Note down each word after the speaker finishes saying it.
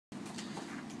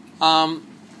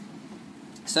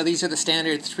So these are the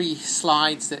standard 3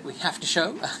 slides that we have to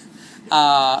show.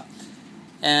 Of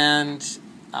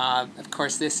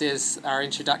course, this is our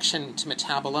introduction to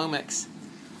metabolomics.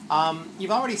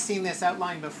 You've already seen this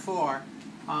outline before,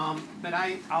 but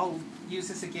I'll use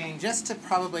this again just to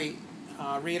probably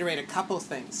reiterate a couple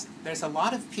things. There's a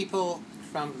lot of people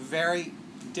from very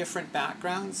different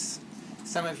backgrounds.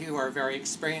 Some of you are very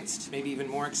experienced, maybe even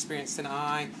more experienced than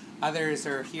I. Others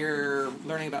are here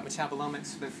learning about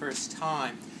metabolomics for the first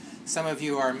time. Some of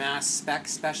you are mass spec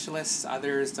specialists.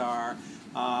 Others are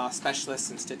specialists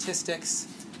in statistics.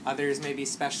 Others may be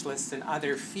specialists in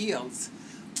other fields.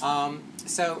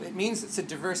 So it means it's a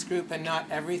diverse group, and not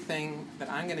everything that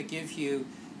I'm going to give you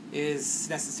is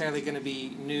necessarily going to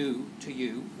be new to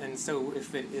you. And so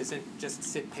if it isn't, just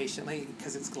sit patiently,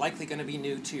 because it's likely going to be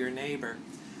new to your neighbor.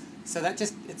 So that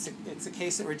it's a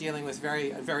case that we're dealing with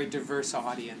a very diverse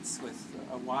audience with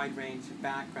a wide range of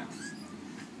backgrounds.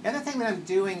 The other thing that I'm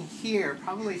doing here,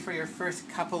 probably for your first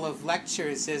couple of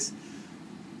lectures, is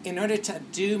in order to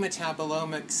do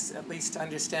metabolomics, at least to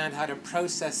understand how to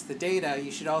process the data,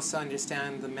 you should also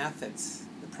understand the methods,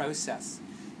 the process.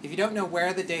 If you don't know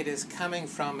where the data is coming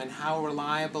from and how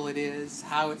reliable it is,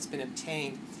 how it's been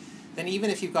obtained, then even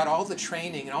if you've got all the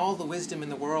training and all the wisdom in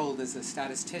the world as a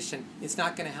statistician, it's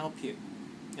not going to help you.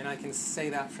 And I can say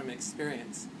that from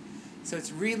experience. So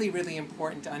it's really, really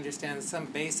important to understand some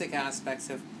basic aspects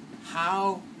of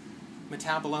how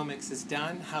metabolomics is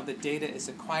done, how the data is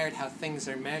acquired, how things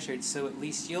are measured, so at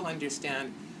least you'll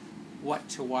understand what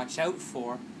to watch out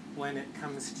for when it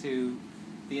comes to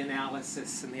the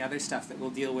analysis and the other stuff that we'll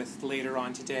deal with later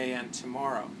on today and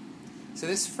tomorrow. So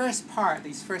this first part,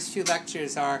 these first few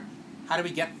lectures are, how do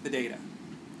we get the data?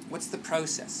 What's the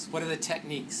process? What are the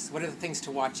techniques? What are the things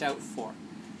to watch out for?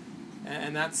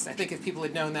 And that's, I think if people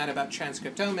had known that about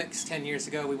transcriptomics 10 years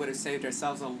ago, we would have saved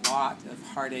ourselves a lot of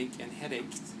heartache and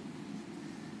headaches.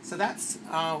 So that's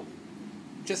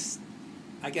just,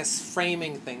 I guess,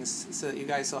 framing things so that you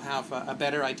guys will have a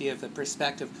better idea of the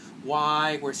perspective,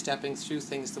 why we're stepping through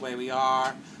things the way we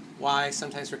are, why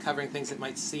sometimes we're covering things that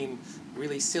might seem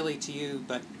really silly to you,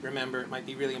 but remember, it might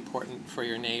be really important for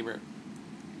your neighbor.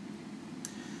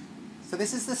 So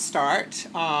this is the start.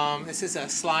 This is a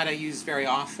slide I use very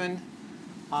often,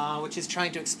 which is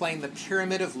trying to explain the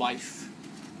pyramid of life.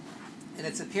 And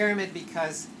it's a pyramid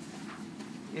because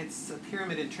it's a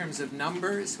pyramid in terms of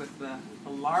numbers, with the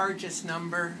largest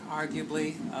number,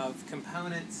 arguably, of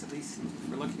components, at least if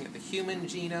we're looking at the human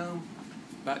genome,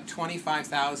 about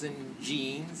 25,000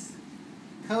 genes,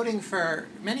 coding for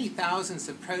many thousands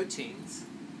of proteins,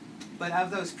 but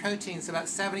of those proteins, about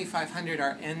 7,500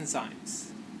 are enzymes.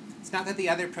 It's not that the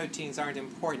other proteins aren't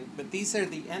important, but these are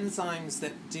the enzymes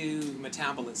that do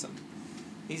metabolism.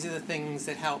 These are the things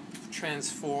that help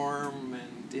transform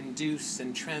and induce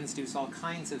and transduce all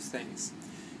kinds of things.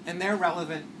 And they're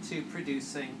relevant to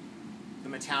producing the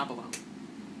metabolome.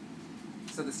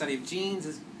 So the study of genes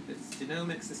is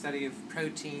genomics, the study of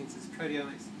proteins is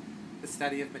proteomics, the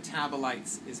study of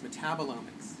metabolites is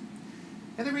metabolomics.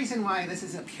 The other reason why this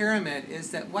is a pyramid is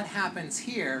that what happens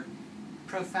here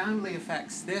profoundly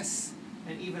affects this,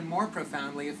 and even more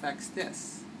profoundly affects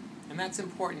this. And that's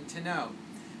important to know.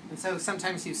 And so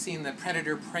sometimes you've seen the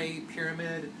predator-prey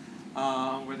pyramid,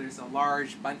 where there's a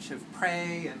large bunch of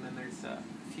prey, and then there's a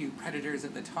few predators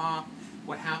at the top.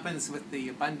 What happens with the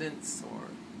abundance or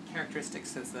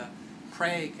characteristics of the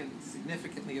prey can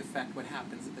significantly affect what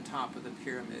happens at the top of the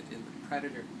pyramid in the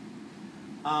predator.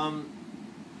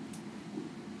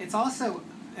 It's also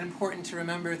important to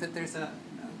remember that there's a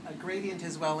gradient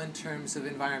as well in terms of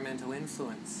environmental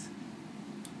influence.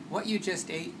 What you just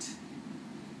ate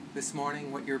this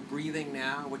morning, what you're breathing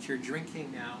now, what you're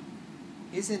drinking now,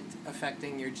 isn't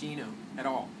affecting your genome at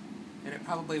all. And it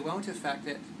probably won't affect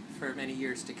it for many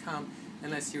years to come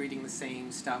unless you're eating the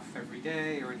same stuff every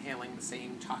day or inhaling the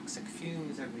same toxic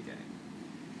fumes every day.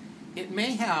 It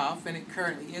may have, and it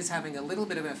currently is having, a little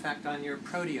bit of an effect on your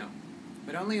proteome,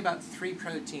 but only about 3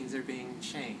 proteins are being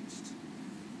changed.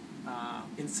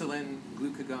 Insulin,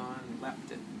 glucagon,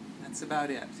 leptin. That's about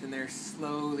it. And they're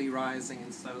slowly rising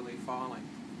and slowly falling.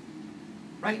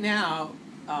 Right now,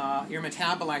 your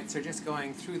metabolites are just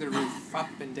going through the roof, up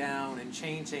and down, and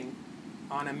changing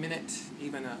on a minute,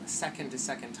 even a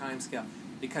second-to-second time scale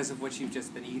because of what you've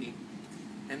just been eating.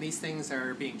 And these things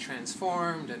are being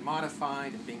transformed and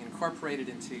modified and being incorporated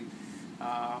into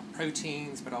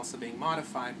proteins, but also being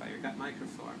modified by your gut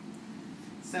microflora.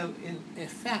 So in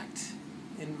effect,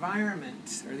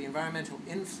 environment, or the environmental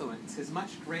influence, is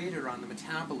much greater on the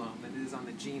metabolome than it is on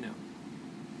the genome.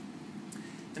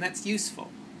 And that's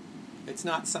useful. It's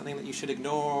not something that you should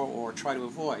ignore or try to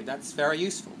avoid. That's very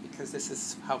useful, because because this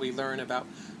is how we learn about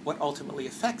what ultimately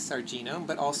affects our genome,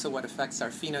 but also what affects our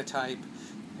phenotype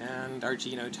and our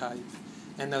genotype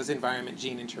and those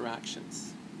environment-gene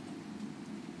interactions.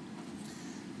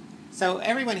 So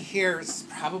everyone here is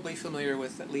probably familiar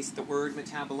with at least the word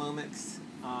metabolomics.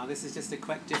 This is just a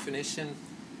quick definition.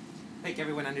 I think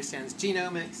everyone understands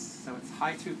genomics, so it's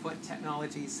high-throughput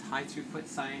technologies, high-throughput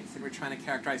science, and we're trying to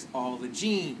characterize all the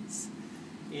genes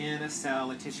in a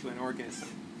cell, a tissue, an organism.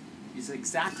 Use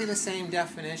exactly the same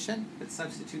definition, but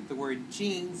substitute the word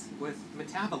genes with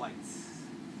metabolites,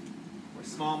 or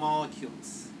small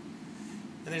molecules.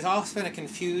 And there's often a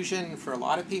confusion for a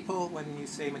lot of people when you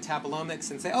say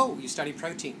metabolomics and say, oh, you study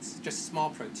proteins, just small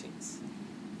proteins.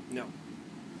 No.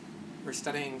 We're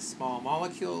studying small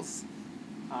molecules.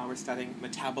 We're studying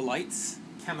metabolites,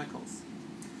 chemicals.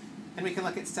 And we can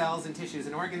look at cells and tissues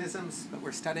and organisms, but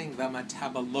we're studying the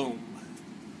metabolome.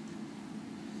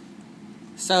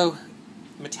 So,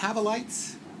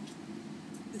 metabolites,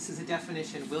 this is a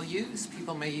definition we'll use.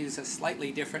 People may use a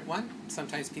slightly different one.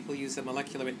 Sometimes people use a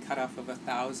molecular weight cutoff of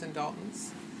 1,000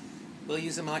 Daltons. We'll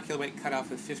use a molecular weight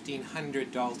cutoff of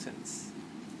 1,500 Daltons.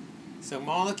 So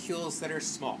molecules that are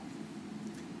small.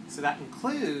 So that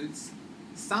includes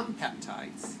some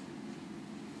peptides,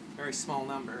 very small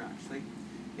number actually.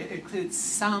 It includes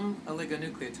some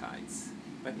oligonucleotides,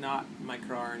 but not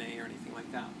microRNA or anything like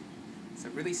that. So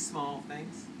really small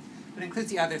things. But it includes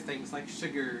the other things like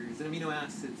sugars and amino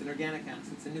acids and organic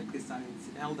acids and nucleosides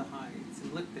and aldehydes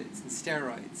and lipids and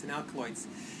steroids and alkaloids.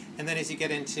 And then as you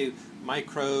get into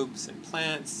microbes and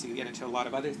plants, you get into a lot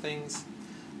of other things.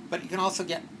 But you can also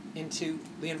get into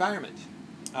the environment.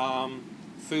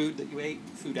 Food that you ate,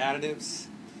 food additives,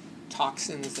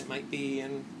 toxins that might be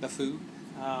in the food,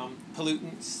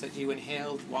 pollutants that you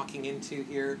inhaled walking into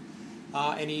here,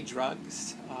 any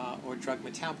drugs or drug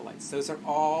metabolites. Those are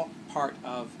all part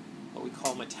of what we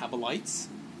call metabolites.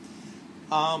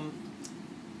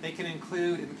 They can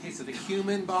include, in the case of the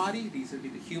human body, these would be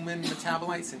the human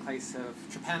metabolites. In case of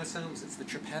trypanosomes, it's the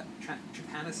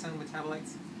trypanosome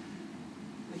metabolites.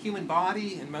 The human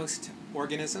body and most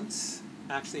organisms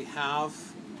actually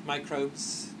have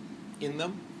microbes in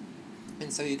them,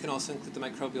 and so you can also include the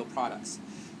microbial products.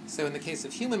 So in the case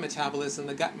of human metabolism,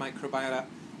 the gut microbiota,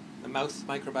 the mouth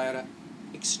microbiota,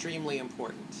 extremely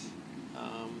important.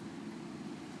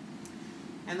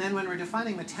 And then when we're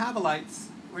defining metabolites,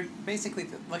 we're basically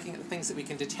looking at the things that we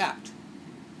can detect.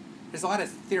 There's a lot of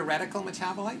theoretical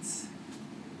metabolites.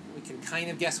 We can kind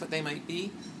of guess what they might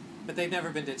be, but they've never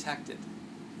been detected.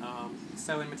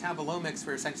 So in metabolomics,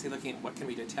 we're essentially looking at what can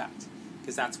we detect,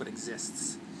 because that's what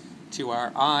exists to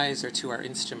our eyes or to our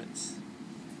instruments.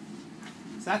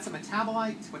 So that's a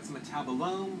metabolite. What's a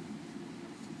metabolome?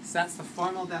 So that's the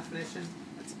formal definition.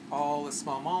 That's all the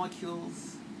small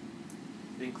molecules.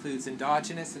 It includes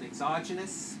endogenous and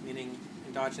exogenous, meaning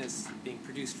endogenous being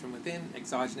produced from within,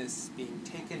 exogenous being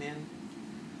taken in.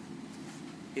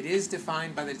 It is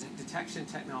defined by the detection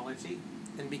technology,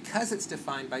 and because it's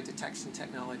defined by detection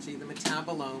technology, the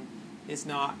metabolome is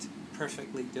not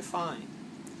perfectly defined.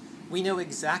 We know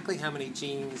exactly how many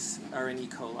genes are in E.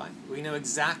 coli. We know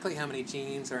exactly how many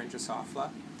genes are in Drosophila.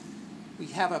 We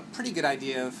have a pretty good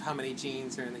idea of how many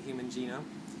genes are in the human genome,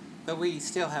 but we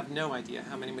still have no idea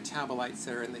how many metabolites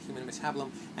are in the human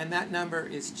metabolome, and that number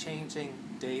is changing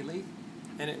daily,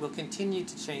 and it will continue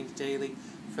to change daily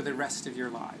for the rest of your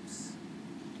lives.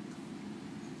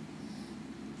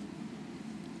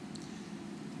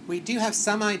 We do have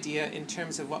some idea in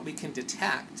terms of what we can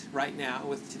detect right now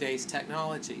with today's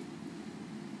technology.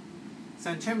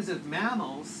 So in terms of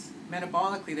mammals,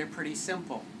 metabolically they're pretty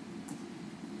simple.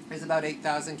 There's about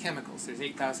 8,000 chemicals. There's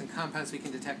 8,000 compounds we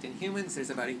can detect in humans. There's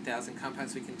about 8,000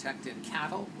 compounds we can detect in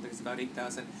cattle. There's about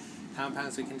 8,000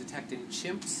 compounds we can detect in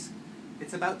chimps.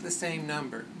 It's about the same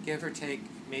number, give or take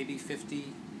maybe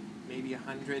 50, maybe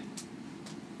 100.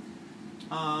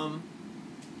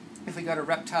 If we go to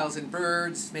reptiles and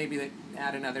birds, maybe they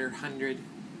add another 100,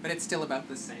 but it's still about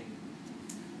the same.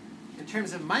 In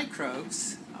terms of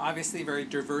microbes, obviously very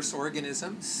diverse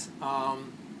organisms.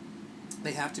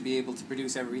 They have to be able to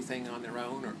produce everything on their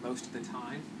own, or most of the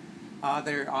time.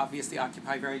 They obviously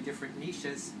occupy very different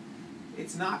niches.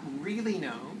 It's not really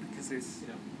known, because there's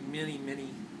many, many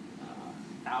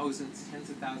thousands,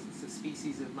 tens of thousands of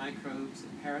species of microbes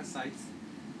and parasites,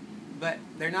 but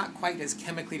they're not quite as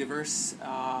chemically diverse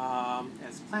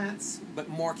as plants, but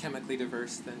more chemically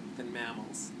diverse than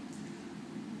mammals.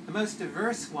 The most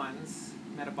diverse ones,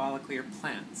 metabolically, are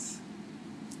plants.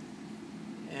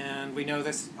 And we know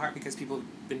this in part because people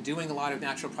have been doing a lot of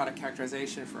natural product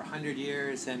characterization for 100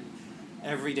 years, and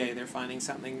every day they're finding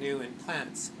something new in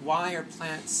plants. Why are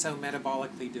plants so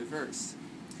metabolically diverse?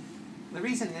 The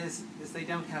reason is they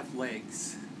don't have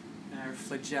legs or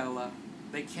flagella.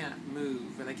 They can't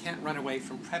move, and they can't run away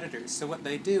from predators. So what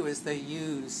they do is they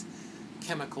use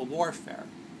chemical warfare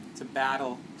to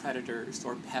battle predators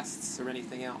or pests or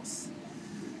anything else.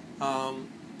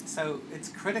 So it's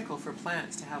critical for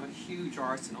plants to have a huge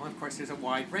arsenal. And of course, there's a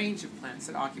wide range of plants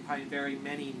that occupy very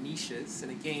many niches.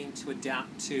 And again, to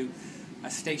adapt to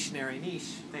a stationary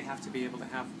niche, they have to be able to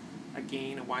have,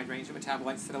 again, a wide range of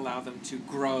metabolites that allow them to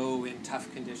grow in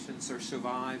tough conditions or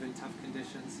survive in tough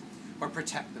conditions or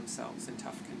protect themselves in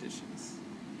tough conditions.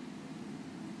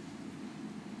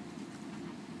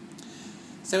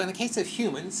 So in the case of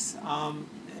humans, and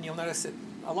you'll notice that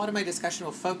a lot of my discussion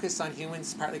will focus on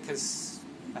humans, partly because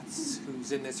that's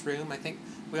who's in this room. I think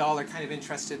we all are kind of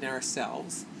interested in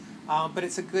ourselves. But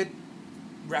it's a good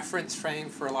reference frame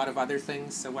for a lot of other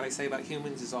things. So what I say about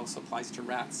humans also applies to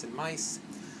rats and mice.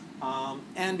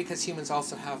 And because humans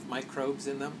also have microbes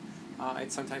in them,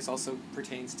 it sometimes also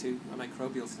pertains to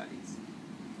microbial studies.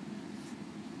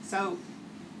 So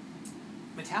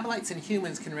metabolites in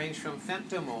humans can range from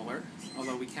femtomolar,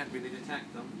 although we can't really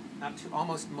detect them, up to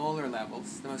almost molar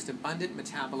levels. The most abundant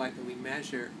metabolite that we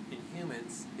measure in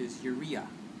humans is urea,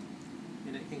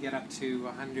 and it can get up to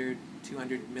 100,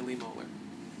 200 millimolar.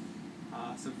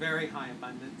 So very high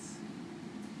abundance.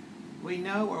 We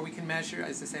know, or we can measure,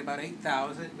 as I say, about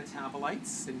 8,000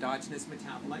 metabolites, endogenous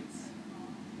metabolites.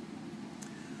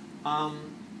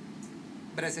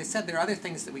 But as I said, there are other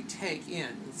things that we take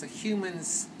in. So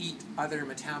humans eat other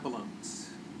metabolomes.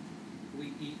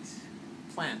 We eat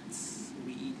plants.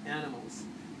 We eat animals.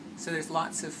 So there's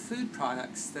lots of food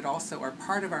products that also are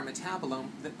part of our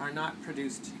metabolome that are not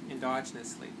produced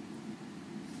endogenously.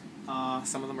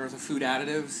 Some of them are the food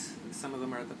additives. Some of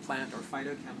them are the plant or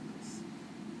phytochemicals.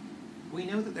 We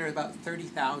know that there are about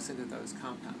 30,000 of those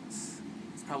compounds.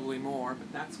 It's probably more,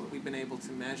 but that's what we've been able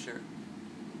to measure.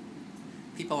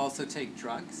 People also take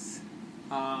drugs.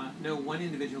 No one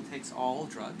individual takes all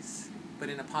drugs, but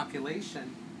in a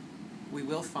population, we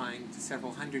will find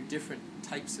several hundred different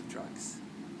types of drugs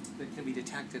that can be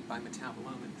detected by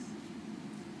metabolomics.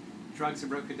 Drugs are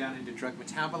broken down into drug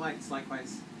metabolites.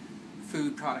 Likewise,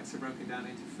 food products are broken down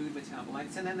into food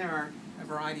metabolites. And then there are a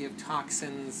variety of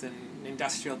toxins and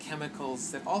industrial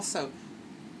chemicals that also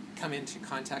come into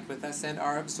contact with us and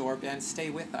are absorbed and stay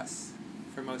with us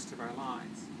for most of our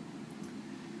lives.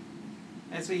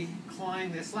 As we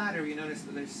climb this ladder, you notice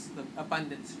that the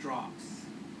abundance drops.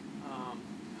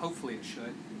 Hopefully it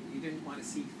should. You didn't want to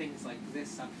see things like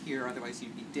this up here, otherwise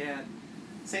you'd be dead.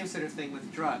 Same sort of thing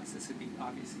with drugs. This would be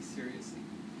obviously seriously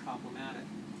problematic.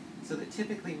 So that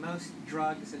typically most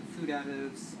drugs and food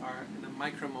additives are in the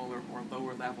micromolar or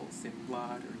lower levels in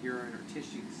blood or urine or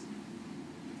tissues.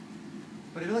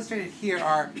 What I've illustrated here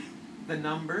are the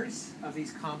numbers of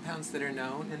these compounds that are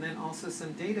known, and then also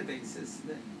some databases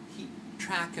that keep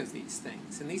track of these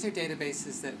things. And these are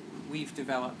databases that we've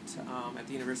developed at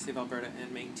the University of Alberta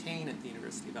and maintain at the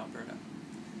University of Alberta.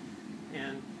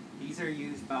 And these are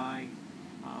used by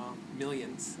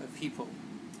millions of people.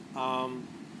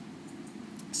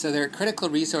 So they're critical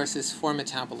resources for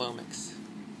metabolomics.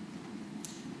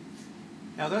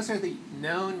 Now those are the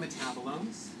known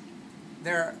metabolomes.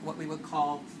 They're what we would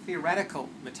call theoretical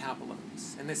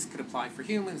metabolomes. And this could apply for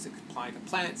humans, it could apply to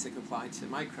plants, it could apply to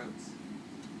microbes.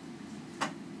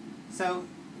 So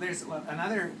there's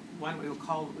another one we will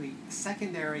call the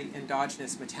secondary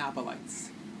endogenous metabolites.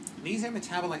 These are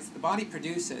metabolites that the body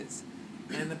produces,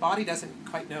 and the body doesn't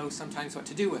quite know sometimes what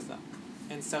to do with them.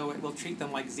 And so it will treat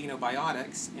them like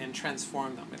xenobiotics and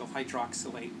transform them. It'll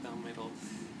hydroxylate them, it'll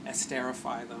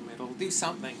esterify them, it'll do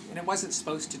something. And it wasn't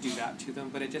supposed to do that to them,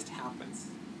 but it just happens.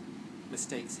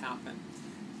 Mistakes happen.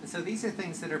 And so these are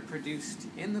things that are produced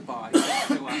in the body that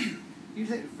show up,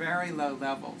 usually at very low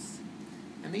levels.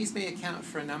 And these may account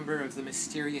for a number of the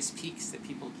mysterious peaks that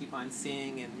people keep on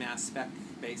seeing in mass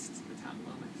spec-based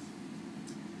metabolomics.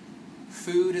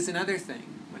 Food is another thing.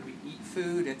 When we eat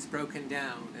food, it's broken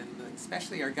down, and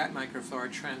especially our gut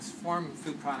microflora transform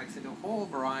food products into a whole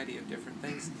variety of different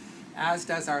things, as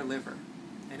does our liver.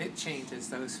 And it changes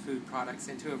those food products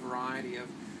into a variety of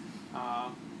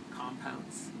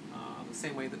compounds, the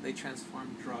same way that they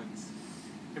transform drugs.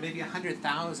 There may be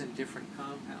 100,000 different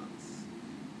compounds.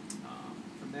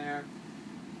 There.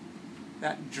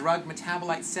 That drug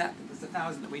metabolite set, there's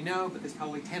 1,000 that we know, but there's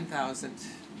probably 10,000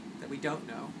 that we don't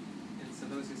know. And so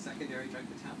those are secondary drug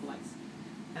metabolites.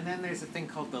 And then there's a thing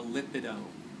called the lipidome.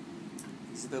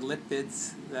 These are the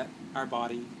lipids that our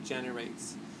body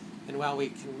generates. And while we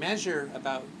can measure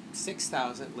about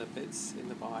 6,000 lipids in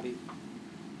the body,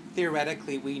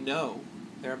 theoretically we know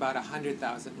there are about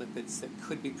 100,000 lipids that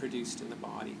could be produced in the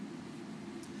body.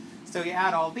 So you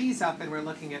add all these up, and we're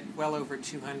looking at well over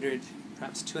 200,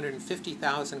 perhaps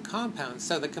 250,000 compounds.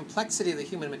 So the complexity of the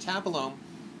human metabolome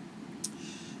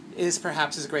is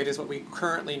perhaps as great as what we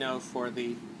currently know for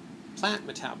the plant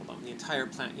metabolome, the entire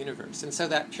plant universe. And so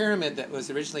that pyramid that was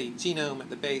originally genome at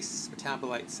the base,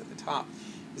 metabolites at the top,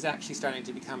 is actually starting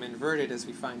to become inverted as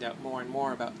we find out more and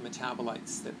more about the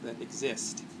metabolites that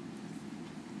exist.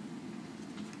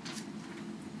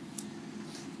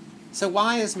 So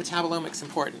why is metabolomics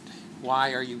important?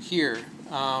 Why are you here?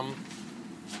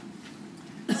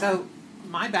 So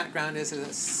my background is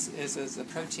as a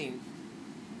protein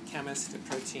chemist, a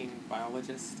protein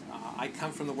biologist. I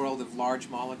come from the world of large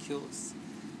molecules.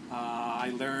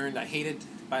 I hated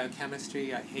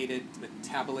biochemistry, I hated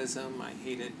metabolism, I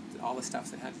hated all the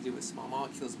stuff that had to do with small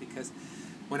molecules, because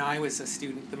when I was a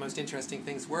student, the most interesting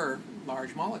things were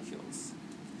large molecules.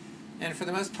 And for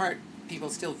the most part, people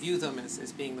still view them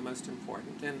as being the most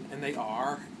important, and they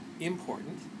are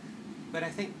important. But I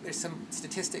think there's some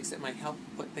statistics that might help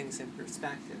put things in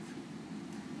perspective.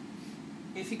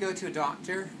 If you go to a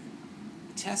doctor,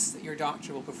 the tests that your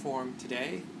doctor will perform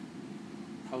today,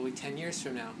 probably 10 years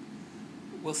from now,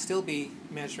 will still be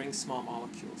measuring small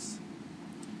molecules.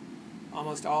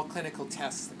 Almost all clinical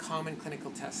tests, the common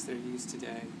clinical tests that are used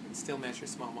today, still measure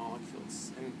small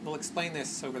molecules. And we'll explain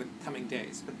this over the coming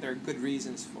days, but there are good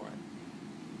reasons for it.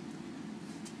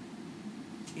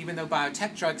 Even though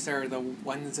biotech drugs are the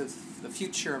ones of the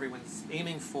future everyone's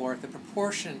aiming for, the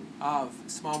proportion of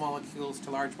small molecules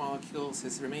to large molecules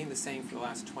has remained the same for the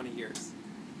last 20 years.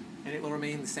 And it will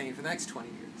remain the same for the next 20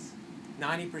 years.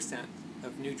 90%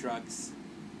 of new drugs,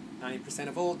 90%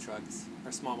 of old drugs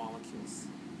are small molecules.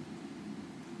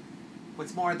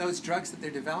 What's more, those drugs that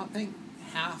they're developing,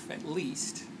 half at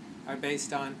least, are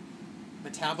based on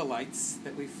metabolites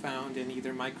that we've found in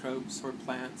either microbes or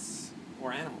plants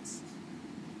or animals.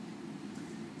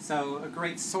 So a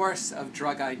great source of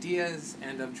drug ideas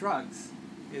and of drugs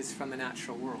is from the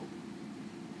natural world.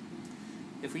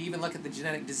 If we even look at the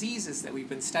genetic diseases that we've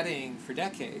been studying for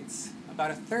decades,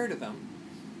 about a third of them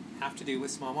have to do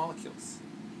with small molecules,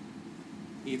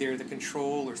 either the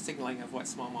control or signaling of what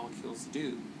small molecules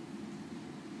do.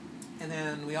 And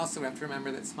then we also have to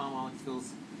remember that small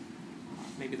molecules,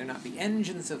 maybe they're not the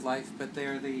engines of life, but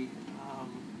they're the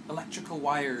electrical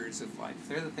wires of life.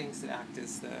 They're the things that act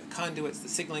as the conduits, the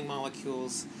signaling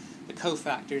molecules, the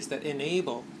cofactors that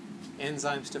enable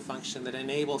enzymes to function, that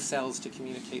enable cells to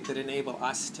communicate, that enable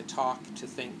us to talk, to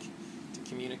think, to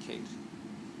communicate.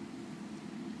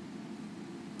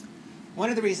 One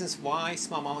of the reasons why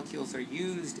small molecules are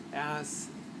used as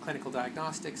clinical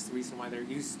diagnostics, the reason why they're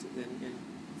used in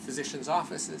physicians'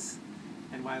 offices,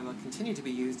 and why they'll continue to be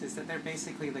used, is that they're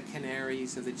basically the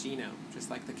canaries of the genome. Just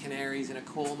like the canaries in a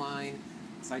coal mine,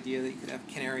 this idea that you could have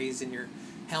canaries in your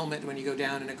helmet when you go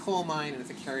down in a coal mine, and if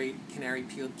the canary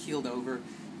keeled over,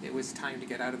 it was time to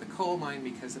get out of the coal mine,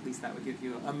 because at least that would give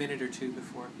you a minute or two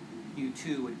before you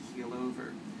too would keel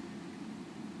over.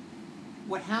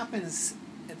 What happens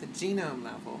at the genome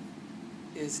level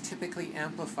is typically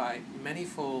amplified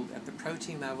manyfold at the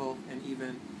protein level and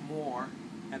even more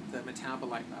at the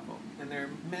metabolite level. And there are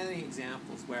many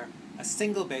examples where a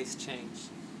single base change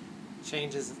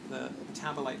changes the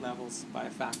metabolite levels by a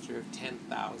factor of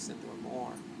 10,000 or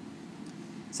more.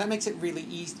 So that makes it really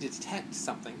easy to detect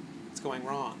something that's going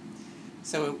wrong.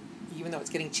 So even though it's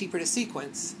getting cheaper to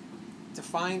sequence, to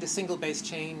find a single base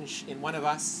change in one of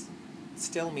us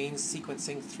still means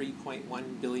sequencing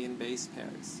 3.1 billion base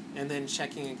pairs, and then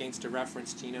checking against a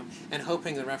reference genome and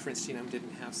hoping the reference genome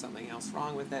didn't have something else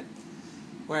wrong with it.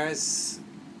 Whereas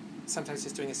sometimes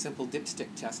just doing a simple dipstick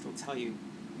test will tell you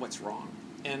what's wrong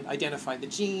and identify the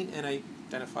gene and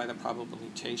identify the probable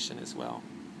mutation as well.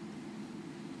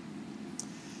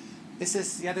 This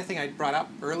is the other thing I brought up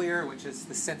earlier, which is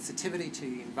the sensitivity to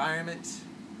the environment.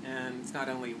 And it's not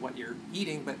only what you're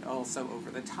eating, but also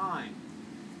over the time.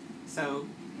 So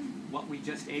what we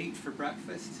just ate for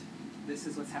breakfast, this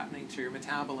is what's happening to your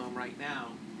metabolome right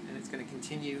now. And it's going to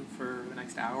continue for the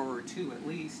next hour or two at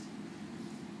least.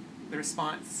 The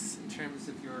response in terms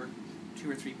of your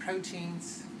 2 or 3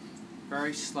 proteins,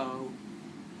 very slow,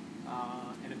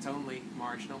 and it's only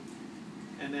marginal.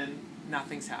 And then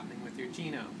nothing's happening with your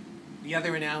genome. The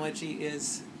other analogy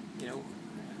is,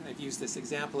 I've used this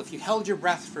example, if you held your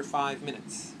breath for 5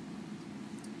 minutes,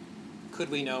 could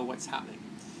we know what's happening?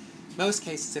 Most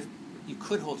cases, if you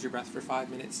could hold your breath for 5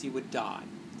 minutes, you would die.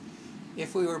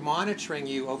 If we were monitoring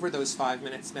you over those 5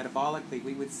 minutes metabolically,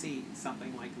 we would see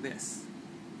something like this.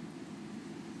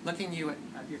 Looking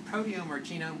at your proteome or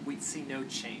genome, we'd see no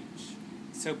change.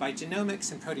 So by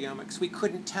genomics and proteomics, we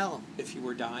couldn't tell if you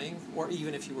were dying or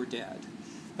even if you were dead.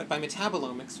 but by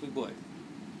metabolomics we would.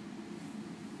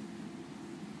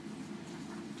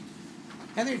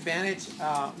 The other advantage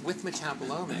with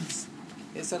metabolomics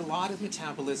is that a lot of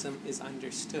metabolism is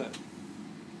understood.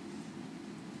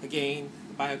 Again,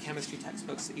 the biochemistry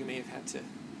textbooks that you may have had to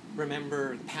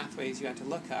remember, the pathways you had to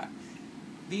look at,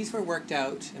 these were worked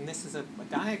out, and this is a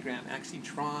diagram actually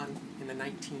drawn in the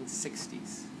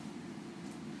 1960s.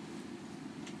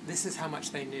 This is how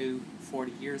much they knew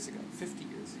 40 years ago, 50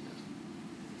 years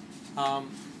ago.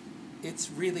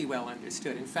 It's really well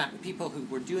understood. In fact, the people who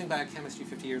were doing biochemistry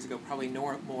 50 years ago probably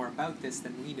know more about this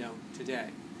than we know today.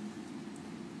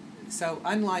 So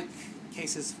unlike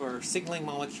cases for signaling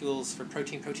molecules, for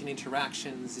protein-protein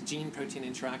interactions, gene-protein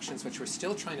interactions, which we're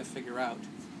still trying to figure out,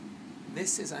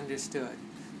 this is understood.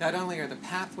 Not only are the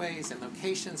pathways and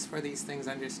locations for these things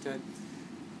understood,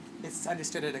 it's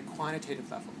understood at a quantitative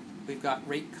level. We've got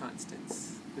rate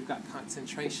constants. We've got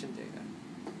concentration data.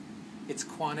 It's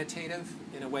quantitative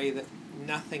in a way that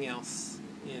nothing else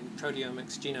in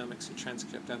proteomics, genomics, or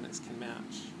transcriptomics can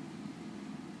match.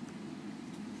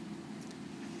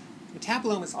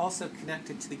 Metabolome is also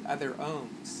connected to the other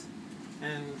omes,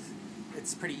 and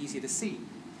it's pretty easy to see.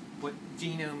 What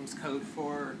genomes code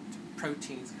for,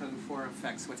 proteins code for,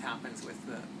 affects what happens with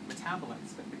the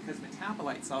metabolites. But because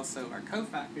metabolites also are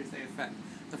cofactors, they affect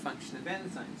the function of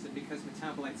enzymes. And because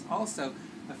metabolites also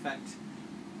affect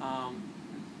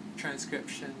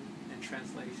transcription and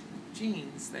translation of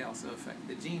genes, they also affect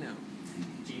the genome.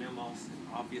 The genome also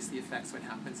obviously affects what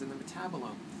happens in the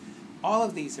metabolome. All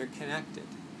of these are connected.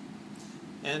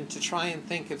 And to try and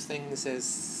think of things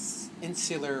as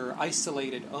insular,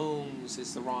 isolated omes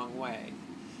is the wrong way.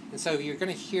 And so you're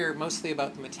going to hear mostly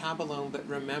about the metabolome, but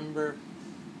remember,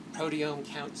 proteome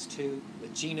counts too, the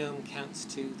genome counts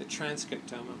too, the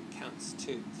transcriptome counts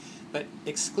too. But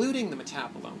excluding the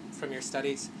metabolome from your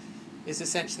studies is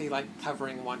essentially like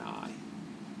covering one eye.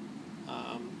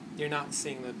 You're not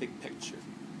seeing the big picture.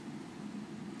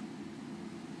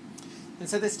 And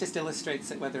so this just illustrates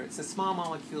that whether it's the small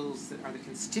molecules that are the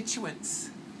constituents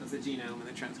of the genome and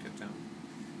the transcriptome,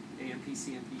 AMP,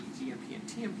 CMP, GMP, and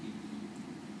TMP,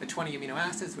 the 20 amino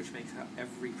acids which make up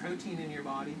every protein in your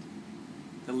body,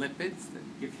 the lipids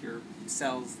that give your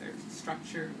cells their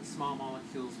structure, the small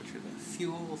molecules which are the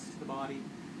fuels to the body,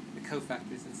 the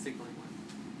cofactors and signaling ones.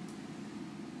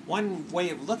 One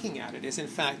way of looking at it is, in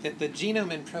fact, that the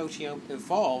genome and proteome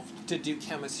evolved to do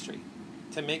chemistry,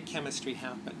 to make chemistry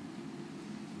happen.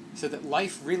 So that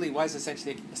life really was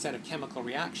essentially a set of chemical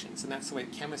reactions, and that's the way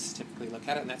chemists typically look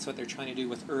at it, and that's what they're trying to do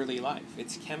with early life.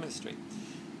 It's chemistry.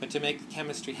 But to make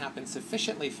chemistry happen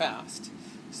sufficiently fast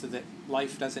so that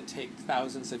life doesn't take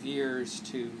thousands of years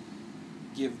to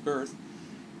give birth,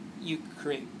 you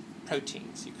create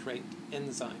proteins, you create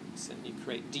enzymes, and you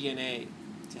create DNA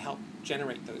to help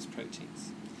generate those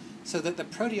proteins. So that the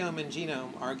proteome and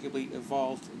genome arguably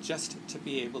evolved just to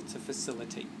be able to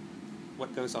facilitate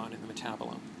what goes on in the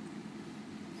metabolome.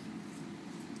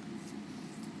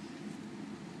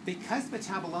 Because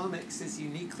metabolomics is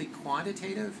uniquely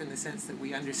quantitative in the sense that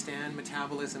we understand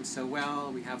metabolism so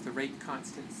well, we have the rate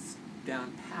constants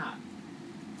down pat,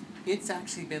 it's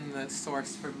actually been the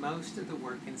source for most of the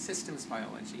work in systems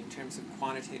biology, in terms of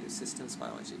quantitative systems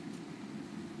biology.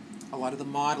 A lot of the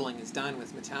modeling is done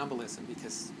with metabolism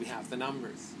because we have the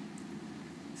numbers.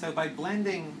 So by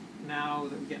blending now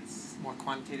that we get more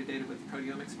quantitative data with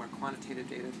proteomics, more quantitative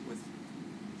data with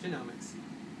genomics,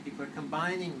 people are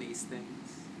combining these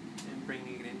things and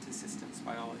bringing it into systems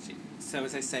biology. So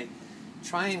as I say,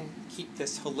 try and keep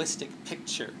this holistic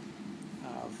picture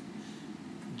of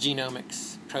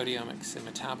genomics, proteomics, and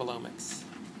metabolomics.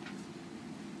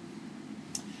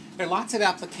 There are lots of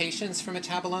applications for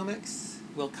metabolomics.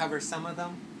 We'll cover some of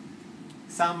them.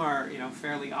 Some are,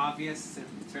 fairly obvious in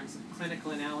terms of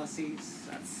clinical analyses.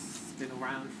 That's been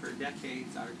around for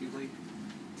decades, arguably.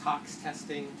 Tox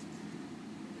testing.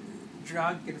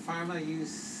 Drug and pharma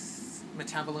use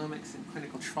metabolomics in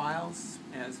clinical trials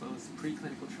as well as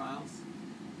preclinical trials.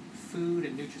 Food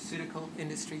and nutraceutical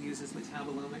industry uses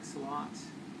metabolomics a lot.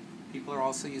 People are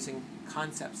also using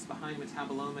concepts behind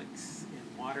metabolomics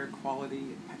in water quality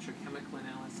and petrochemical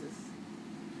analysis.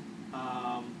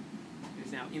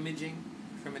 There's now imaging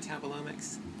for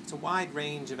metabolomics. It's a wide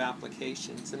range of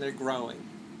applications, and they're growing.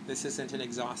 This isn't an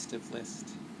exhaustive list.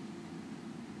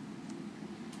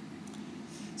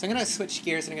 So I'm going to switch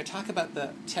gears, and I'm going to talk about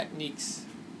the techniques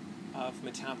of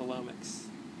metabolomics.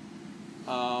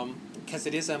 Because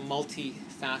it is a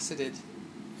multifaceted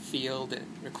field. It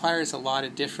requires a lot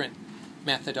of different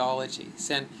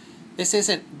methodologies. And this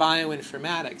isn't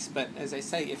bioinformatics, but as I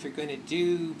say, if you're going to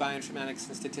do bioinformatics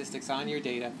and statistics on your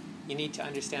data, you need to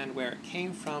understand where it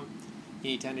came from You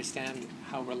need to understand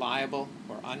how reliable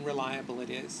or unreliable it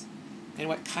is, and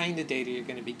what kind of data you're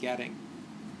going to be getting.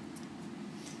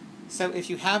 So if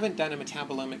you haven't done a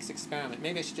metabolomics experiment,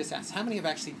 maybe I should just ask, how many have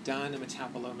actually done a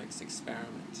metabolomics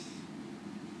experiment?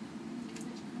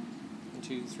 1,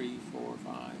 2, 3, 4,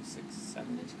 5, 6,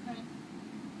 7.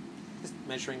 Just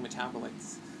measuring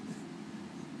metabolites.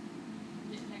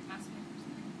 Like mass spec or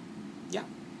something? Yeah.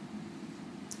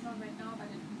 Not right now, but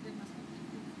it did mass spec.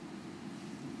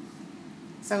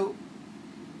 So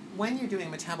when you're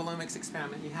doing a metabolomics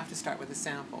experiment, you have to start with a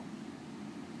sample.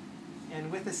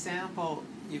 And with a sample,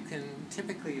 you can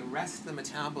typically arrest the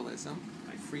metabolism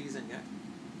by freezing it.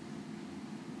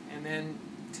 And then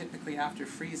typically after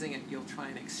freezing it, you'll try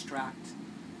and extract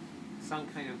some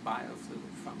kind of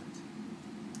biofluid from it.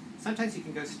 Sometimes you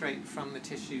can go straight from the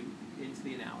tissue into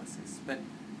the analysis, but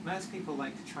most people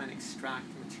like to try and extract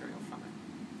the material from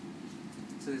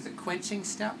it. So there's a quenching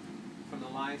step from the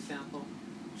live sample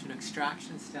to an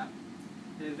extraction step,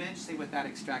 and eventually with that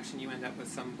extraction you end up with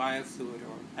some biofluid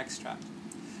or extract.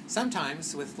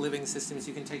 Sometimes with living systems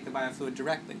you can take the biofluid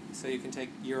directly, so you can take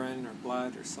urine or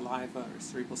blood or saliva or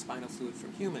cerebrospinal fluid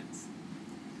from humans.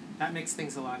 That makes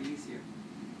things a lot easier.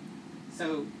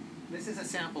 So this is a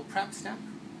sample prep step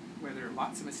where there are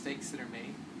lots of mistakes that are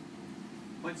made.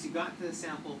 Once you've got to the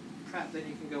sample prep, then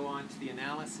you can go on to the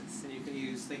analysis, and you can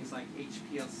use things like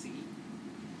HPLC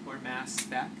or mass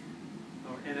spec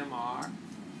or NMR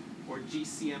or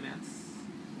GCMS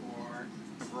or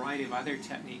a variety of other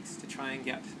techniques to try and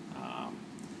get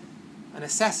an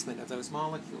assessment of those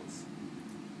molecules.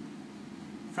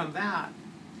 From that,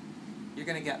 you're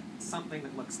going to get something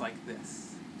that looks like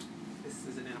this. This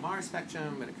is an NMR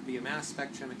spectrum, but it could be a mass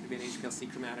spectrum, it could be an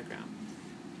HPLC chromatogram.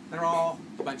 They're all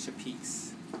a bunch of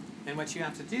peaks. And what you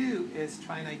have to do is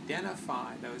try and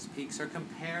identify those peaks or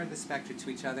compare the spectra to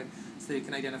each other so you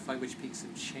can identify which peaks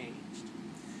have changed.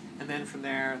 And then from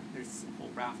there, there's a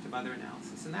whole raft of other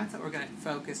analysis. And that's what we're going to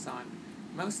focus on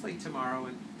mostly tomorrow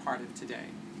and part of today.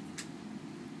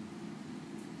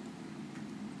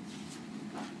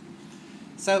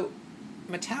 So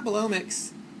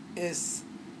metabolomics is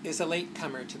a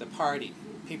latecomer to the party.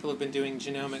 People have been doing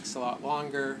genomics a lot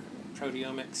longer,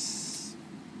 proteomics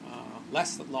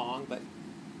less long, but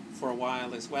for a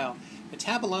while as well.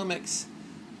 Metabolomics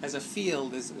as a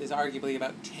field is arguably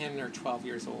about 10 or 12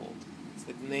 years old. It's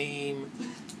the name,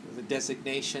 the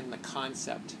designation, the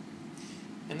concept.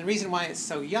 And the reason why it's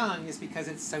so young is because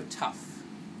it's so tough.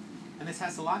 And this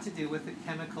has a lot to do with the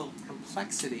chemical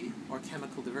complexity or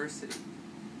chemical diversity.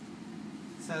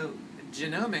 So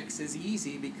genomics is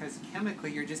easy because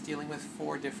chemically you're just dealing with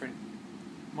 4 different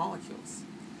molecules.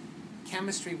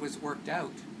 Chemistry was worked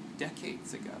out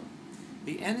decades ago.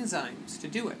 The enzymes to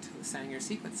do it, the Sanger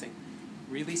sequencing,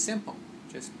 really simple,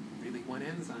 just really one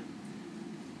enzyme.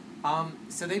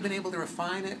 So they've been able to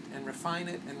refine it and refine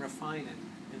it and refine it.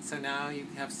 And so now you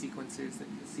have sequencers that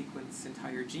can sequence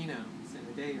entire genomes in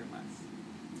a day or less.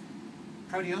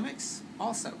 Proteomics,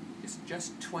 also, is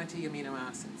just 20 amino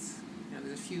acids.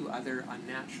 There's a few other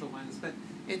unnatural ones, but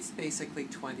it's basically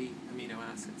 20 amino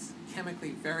acids.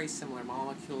 Chemically very similar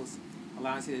molecules,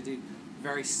 allows you to do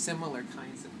very similar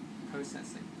kinds of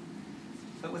processing.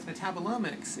 But with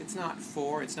metabolomics, it's not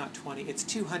 4, it's not 20, it's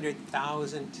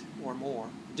 200,000 or more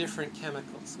different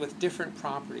chemicals with different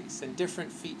properties and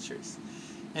different features.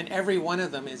 And every one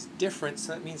of them is different,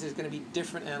 so that means there's going to be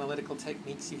different analytical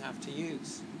techniques you have to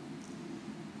use.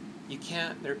 You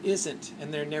can't, there isn't,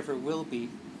 and there never will be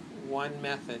one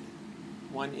method,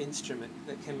 one instrument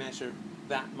that can measure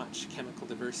that much chemical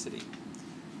diversity.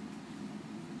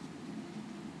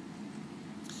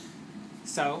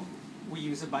 So we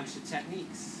use a bunch of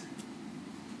techniques.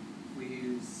 We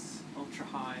use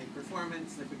ultra-high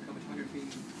performance liquid chromatography,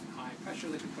 high-pressure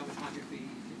liquid chromatography,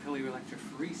 capillary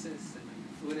electrophoresis and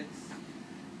microfluidics,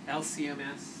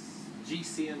 LCMS,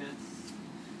 GCMS,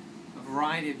 a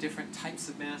variety of different types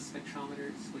of mass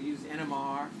spectrometers. We'll use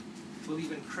NMR. We'll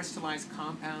even crystallize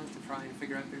compounds to try and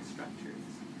figure out their structures.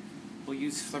 We'll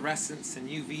use fluorescence and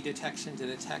UV detection to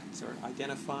detect or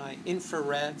identify.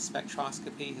 Infrared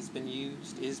spectroscopy has been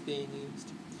used, is being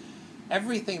used.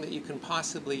 Everything that you can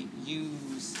possibly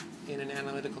use in an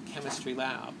analytical chemistry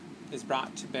lab is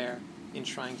brought to bear in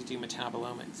trying to do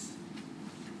metabolomics.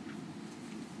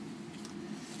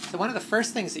 So one of the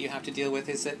first things that you have to deal with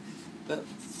is that the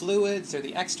fluids or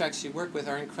the extracts you work with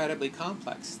are incredibly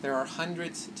complex. There are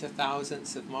hundreds to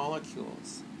thousands of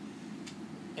molecules.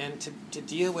 And to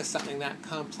deal with something that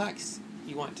complex,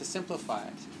 you want to simplify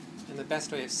it. And the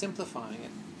best way of simplifying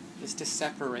it is to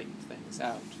separate things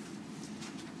out.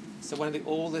 So one of the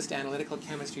oldest analytical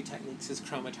chemistry techniques is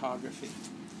chromatography.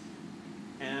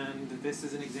 And this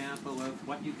is an example of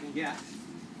what you can get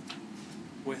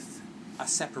with a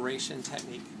separation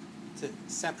technique to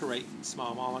separate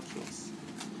small molecules.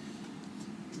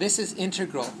 This is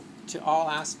integral to all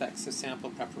aspects of sample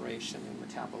preparation in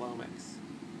metabolomics.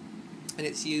 And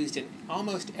it's used in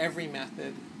almost every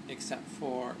method except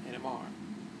for NMR.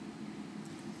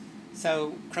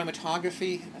 So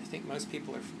chromatography, I think most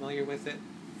people are familiar with it.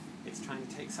 It's trying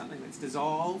to take something that's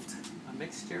dissolved, a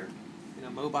mixture, in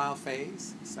a mobile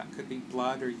phase. So that could be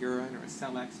blood or urine or a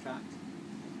cell extract.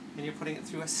 And you're putting it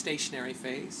through a stationary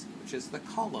phase, which is the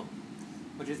column,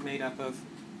 which is made up of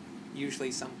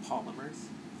usually some polymers.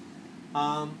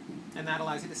 And that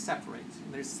allows you to separate.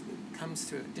 And it comes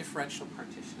through a differential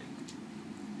partitioning.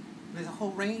 And there's a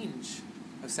whole range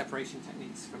of separation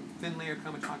techniques, from thin layer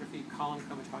chromatography, column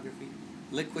chromatography,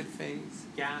 liquid phase,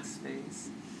 gas phase.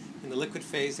 In the liquid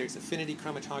phase, there's affinity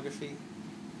chromatography.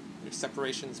 There's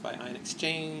separations by ion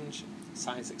exchange,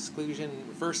 size exclusion,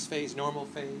 reverse phase, normal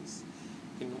phase.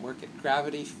 You can work at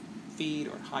gravity feed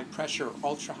or high pressure or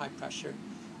ultra high pressure.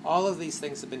 All of these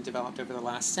things have been developed over the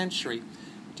last century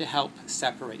to help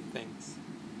separate things.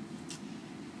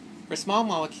 For small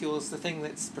molecules, the thing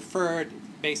that's preferred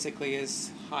basically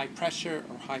is high pressure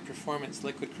or high performance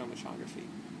liquid chromatography.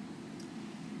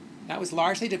 That was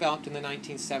largely developed in the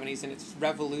 1970s, and it's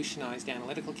revolutionized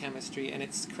analytical chemistry, and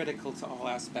it's critical to all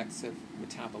aspects of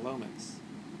metabolomics.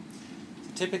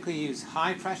 So typically you use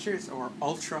high pressures or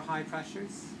ultra high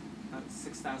pressures, about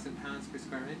 6,000 pounds per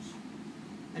square inch,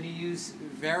 and you use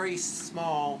very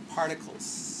small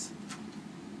particles,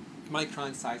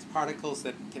 micron-sized particles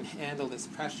that can handle this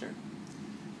pressure.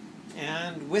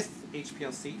 And with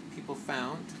HPLC, people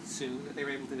found soon that they were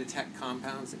able to detect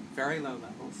compounds at very low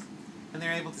levels, and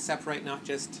they're able to separate not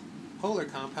just polar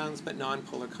compounds, but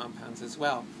non-polar compounds as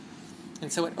well.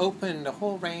 And so it opened a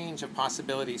whole range of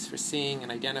possibilities for seeing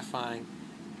and identifying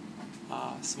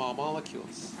small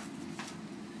molecules.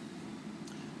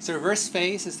 So reverse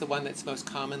phase is the one that's most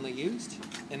commonly used,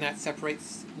 and that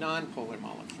separates non-polar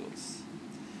molecules.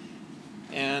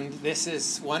 And this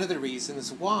is one of the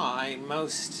reasons why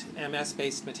most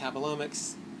MS-based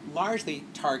metabolomics largely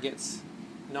targets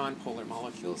non-polar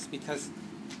molecules, because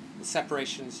the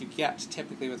separations you get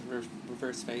typically with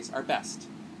reverse phase are best.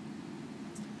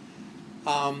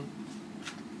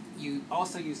 You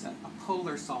also use a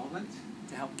polar solvent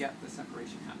to help get the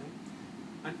separation happening.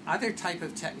 Another type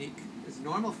of technique is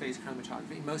normal phase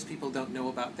chromatography. Most people don't know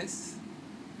about this,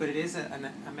 but it is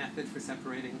a method for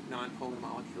separating non-polar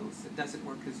molecules. It doesn't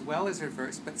work as well as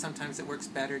reverse, but sometimes it works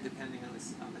better depending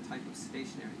on the type of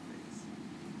stationary phase.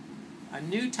 A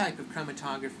new type of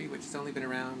chromatography, which has only been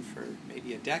around for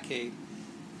maybe a decade,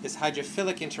 is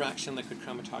hydrophilic interaction liquid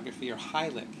chromatography, or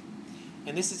HYLIC.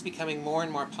 And this is becoming more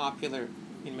and more popular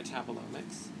in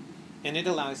metabolomics. And it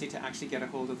allows you to actually get a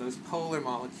hold of those polar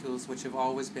molecules, which have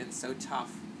always been so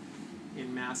tough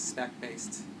in mass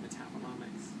spec-based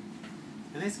metabolomics.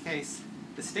 In this case,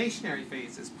 the stationary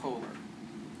phase is polar,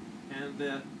 and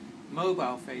the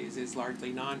mobile phase is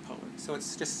largely nonpolar. So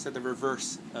it's just the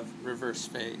reverse of reverse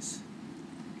phase.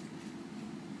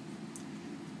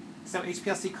 So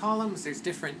HPLC columns, there's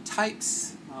different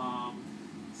types.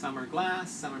 Some are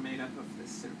glass, some are made up of this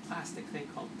sort of plastic thing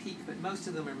called PEEK, but most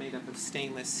of them are made up of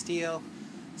stainless steel.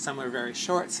 Some are very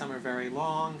short, some are very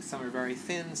long, some are very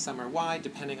thin, some are wide,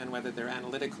 depending on whether they're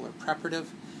analytical or preparative,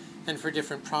 and for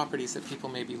different properties that people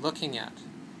may be looking at.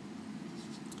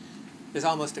 There's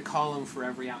almost a column for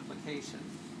every application.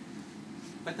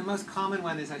 But the most common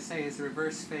one, as I say, is the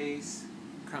reverse phase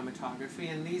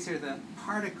chromatography, and these are the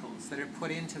particles that are put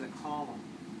into the column.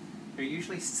 They're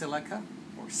usually silica,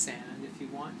 or sand if you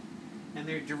want, and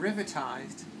they're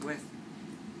derivatized with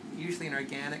usually an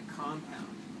organic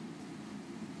compound.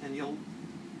 And you'll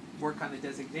work on the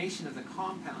designation of the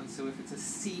compound, so if it's a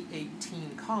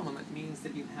C18 column, it means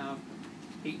that you have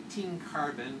 18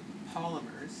 carbon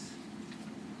polymers,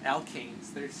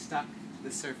 alkanes, that are stuck to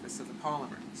the surface of the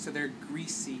polymer. So they're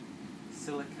greasy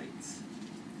silicates.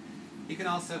 You can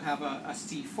also have a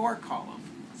C4 column,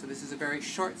 so this is a very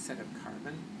short set of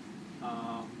carbon,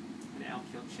 an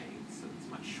alkyl chain, so it's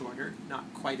much shorter, not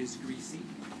quite as greasy.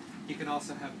 You can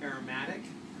also have aromatic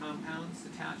compounds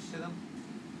attached to them.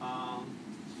 And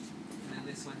then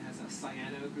this one has a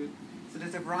cyano group. So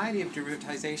there's a variety of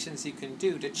derivatizations you can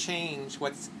do to change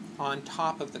what's on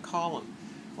top of the column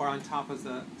or on top of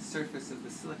the surface of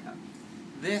the silica.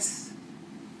 This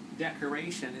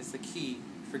decoration is the key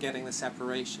for getting the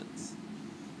separations.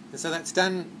 And so that's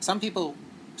done, some people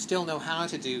still know how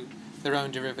to do their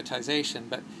own derivatization,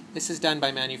 but this is done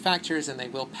by manufacturers, and they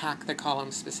will pack the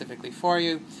column specifically for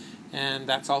you, and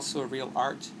that's also a real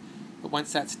art. But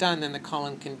once that's done, then the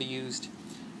column can be used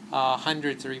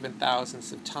hundreds or even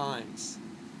thousands of times.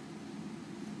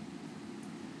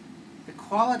 The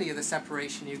quality of the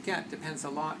separation you get depends a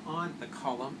lot on the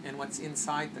column and what's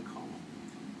inside the column.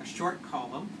 A short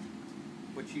column,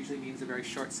 which usually means a very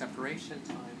short separation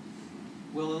time,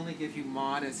 will only give you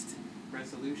modest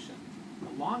resolution.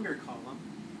 A longer column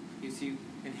gives you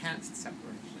enhanced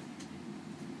separation.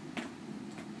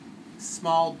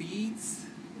 Small beads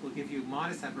will give you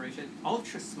modest separation.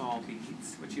 Ultra small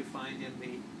beads, which you find in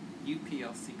the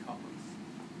UPLC columns,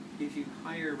 give you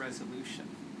higher resolution,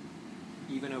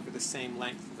 even over the same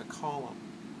length of the column.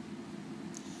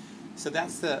 So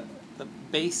that's the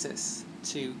basis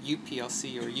to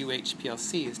UPLC or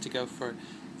UHPLC, is to go for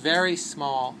very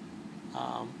small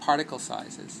particle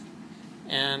sizes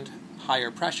and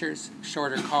higher pressures,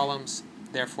 shorter columns,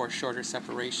 therefore shorter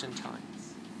separation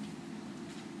times.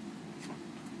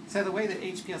 So the way that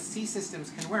HPLC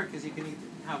systems can work is you can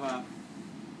have a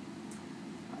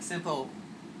simple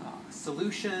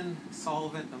solution,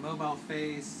 solvent, the mobile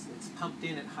phase. It's pumped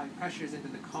in at high pressures into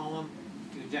the column.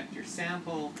 You inject your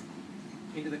sample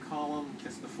into the column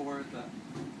just before the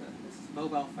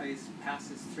mobile phase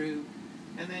passes through.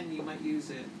 And then you might use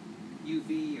a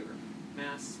UV or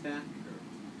mass spec or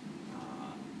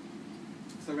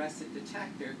fluorescent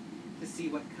detector to see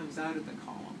what comes out of the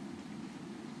column.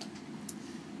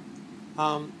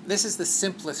 This is the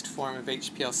simplest form of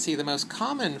HPLC. The most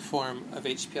common form of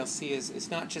HPLC is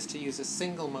not just to use a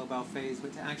single mobile phase,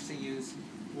 but to actually use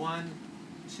 1,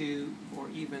 2, or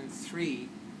even 3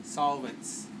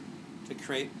 solvents to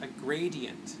create a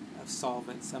gradient of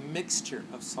solvents, a mixture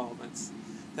of solvents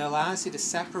that allows you to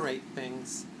separate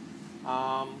things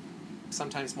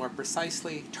sometimes more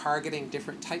precisely, targeting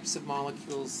different types of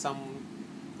molecules, some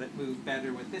that move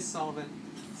better with this solvent,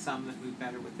 some that move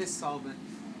better with this solvent,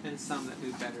 and some that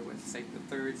move better with, say, the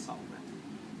third solvent.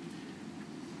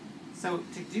 So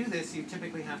to do this, you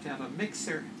typically have to have a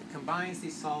mixer that combines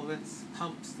these solvents,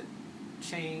 pumps that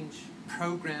change,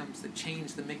 programs that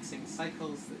change the mixing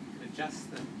cycles, that you can adjust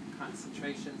the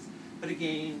concentrations. But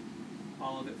again,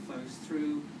 all of it flows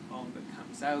through, all of it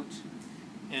comes out.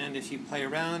 And if you play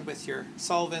around with your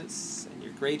solvents and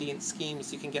your gradient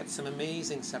schemes, you can get some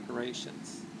amazing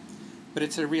separations. But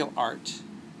it's a real art.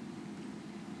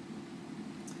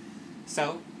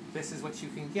 So this is what you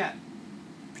can get,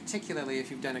 particularly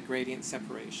if you've done a gradient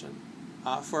separation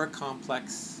for a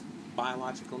complex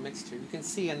biological mixture. You can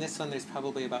see in this one there's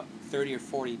probably about 30 or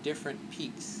 40 different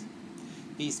peaks.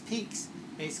 These peaks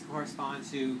may correspond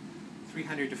to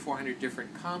 300 to 400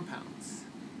 different compounds.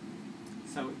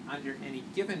 So under any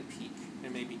given peak,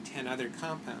 there may be 10 other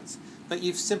compounds. But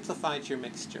you've simplified your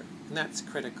mixture, and that's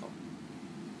critical.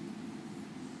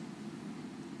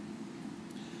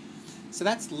 So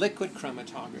that's liquid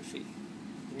chromatography,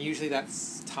 and usually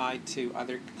that's tied to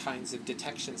other kinds of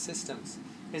detection systems.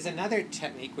 There's another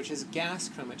technique, which is gas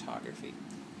chromatography.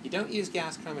 You don't use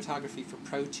gas chromatography for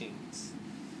proteins.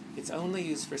 It's only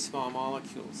used for small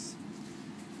molecules.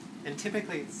 And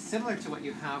typically it's similar to what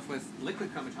you have with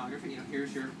liquid chromatography.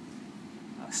 Here's your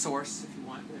source, if you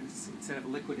want. Instead of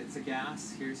liquid, it's a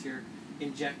gas. Here's your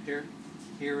injector.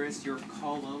 Here is your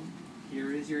column.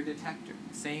 Here is your detector.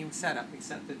 Same setup,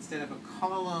 except that instead of a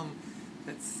column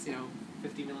that's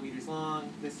 50 millimeters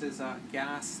long, this is a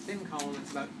gas thin column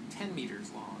that's about 10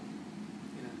 meters long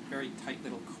in a very tight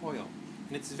little coil.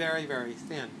 And it's very, very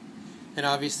thin. And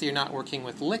obviously you're not working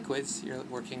with liquids, you're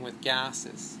working with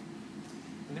gases.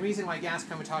 And the reason why gas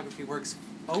chromatography works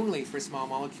only for small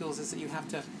molecules is that you have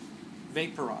to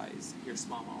vaporize your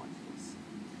small molecules.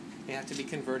 They have to be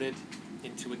converted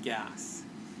into a gas.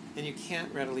 And you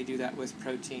can't readily do that with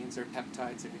proteins or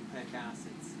peptides or nucleic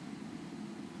acids.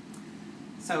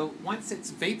 So once it's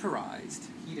vaporized,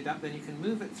 heated up, then you can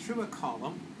move it through a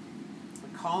column.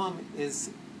 The column is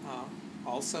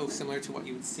also similar to what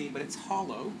you would see, but it's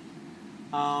hollow.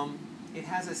 It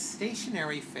has a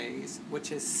stationary phase, which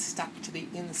is stuck to the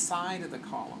inside of the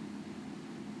column.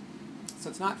 So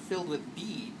it's not filled with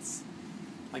beads,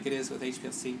 like it is with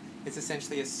HPLC. It's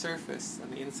essentially a surface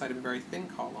on the inside of a very thin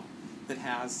column that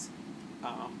has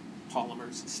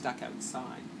polymers stuck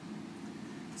outside.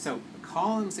 So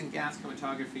columns in gas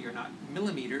chromatography are not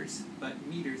millimeters, but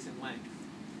meters in length.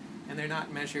 And they're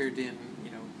not measured in,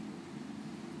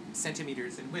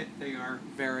 centimeters in width. They are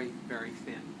very, very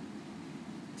thin,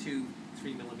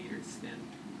 2-3 millimeters thin.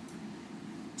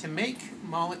 To make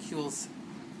molecules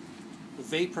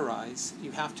vaporize,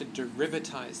 you have to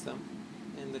derivatize them.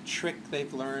 And the trick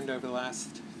they've learned over the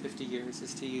last 50 years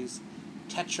is to use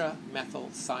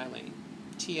tetramethylsilane,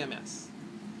 TMS,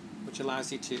 which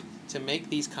allows you to make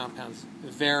these compounds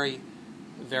very,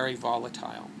 very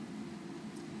volatile.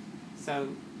 So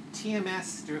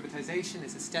TMS, derivatization,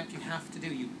 is a step you have to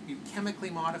do. You chemically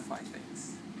modify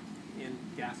things in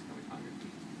gas chromatography.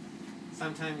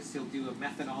 Sometimes you'll do a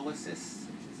methanolysis,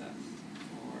 which is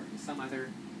or some other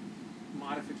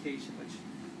modification, which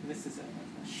this is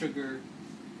a sugar,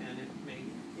 and it may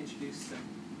introduce some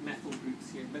methyl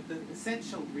groups here. But the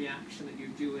essential reaction that you're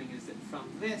doing is that from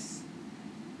this,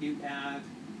 you add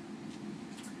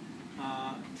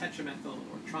tetramethyl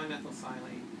or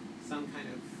trimethylsilane, some kind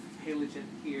of halogen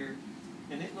here,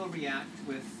 and it will react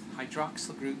with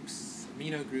hydroxyl groups,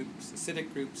 amino groups,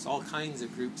 acidic groups, all kinds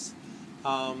of groups,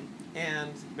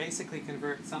 and basically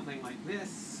convert something like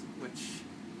this, which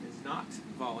is not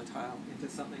volatile, into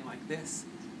something like this,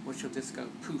 which will just go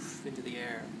poof into the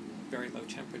air at very low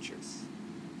temperatures.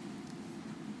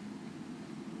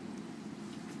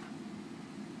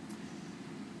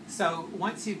 So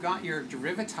once you've got your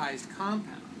derivatized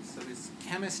compounds, so there's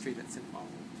chemistry that's involved,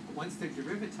 once they're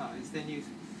derivatized, then you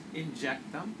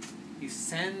inject them, you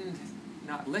send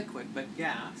not liquid but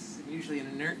gas, usually an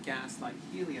inert gas like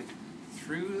helium,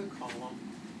 through the column,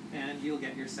 and you'll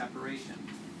get your separation.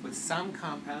 With some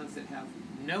compounds that have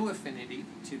no affinity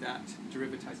to that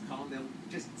derivatized column, they'll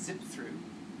just zip through.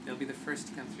 They'll be the first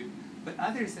to come through. But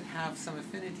others that have some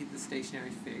affinity to the stationary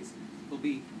phase will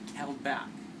be held back.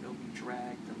 They'll be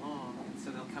dragged along, and so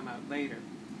they'll come out later.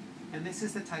 And this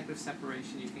is the type of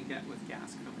separation you can get with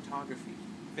gas chromatography.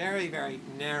 Very, very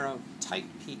narrow, tight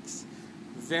peaks,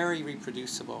 very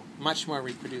reproducible, much more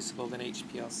reproducible than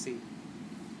HPLC.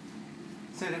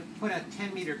 So to put a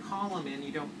 10-meter column in,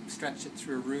 you don't stretch it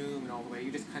through a room and all the way.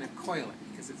 You just kind of coil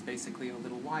it, because it's basically a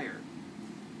little wire,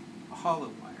 a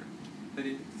hollow wire. But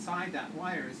inside that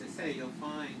wire, as I say, you'll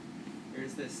find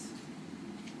there's this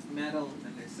metal,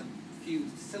 and there's some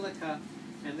fused silica,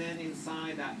 and then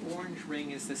inside that orange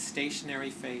ring is the stationary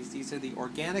phase. These are the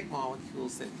organic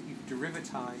molecules that you've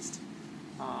derivatized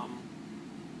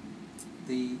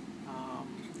the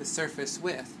surface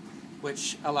with,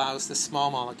 which allows the small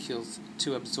molecules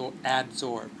to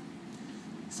adsorb.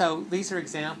 So these are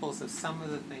examples of some of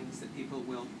the things that people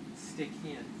will stick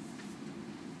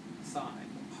inside.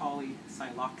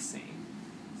 Polysiloxane.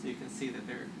 So you can see that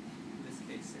there, in this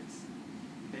case, there's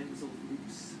benzyl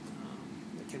groups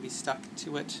that can be stuck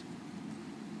to it.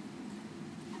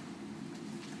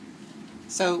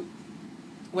 So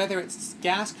whether it's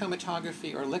gas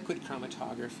chromatography or liquid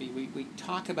chromatography, we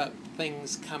talk about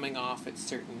things coming off at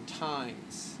certain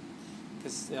times,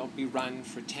 because they'll be run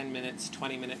for 10 minutes,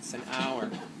 20 minutes, an hour.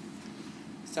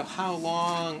 So how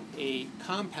long a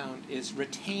compound is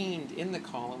retained in the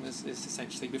column is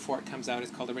essentially, before it comes out, is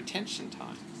called a retention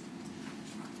time,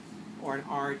 or an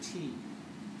RT.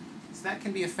 So that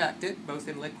can be affected both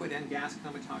in liquid and gas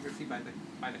chromatography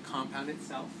by the compound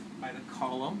itself, by the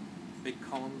column, big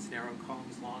columns, narrow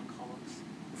columns, long columns,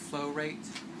 the flow rate,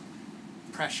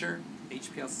 pressure,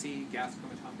 HPLC, gas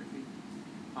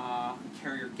chromatography,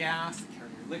 carrier gas, carrier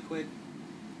liquid,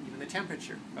 even the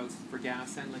temperature, both for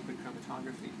gas and liquid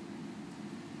chromatography.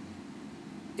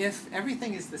 If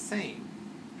everything is the same,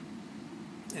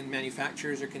 and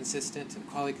manufacturers are consistent and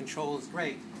quality control is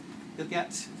great,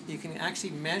 you can actually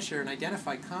measure and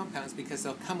identify compounds because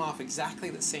they'll come off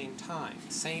exactly the same time,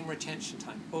 same retention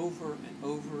time, over and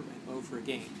over and over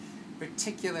again,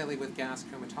 particularly with gas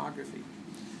chromatography.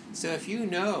 So if you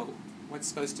know what's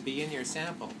supposed to be in your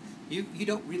sample, you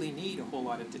don't really need a whole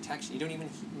lot of detection. You don't even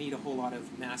need a whole lot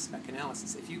of mass spec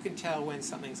analysis. If you can tell when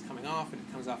something's coming off, and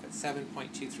it comes off at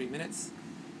 7.23 minutes,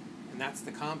 and that's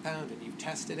the compound, and you've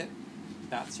tested it,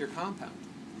 that's your compound.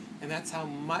 And that's how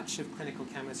much of clinical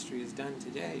chemistry is done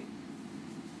today.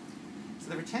 So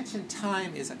the retention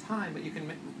time is a time, but you can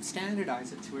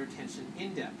standardize it to a retention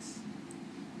index.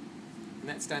 And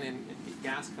that's done in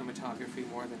gas chromatography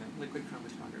more than in liquid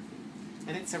chromatography.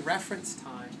 And it's a reference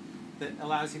time that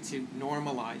allows you to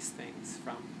normalize things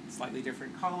from slightly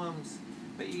different columns,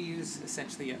 but you use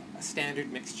essentially a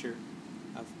standard mixture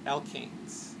of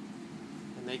alkanes.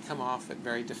 And they come off at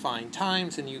very defined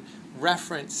times, and you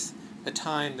reference the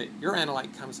time that your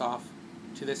analyte comes off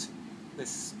to this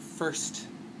first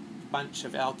bunch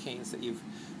of alkanes that you've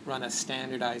run a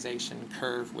standardization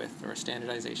curve with, or a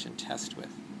standardization test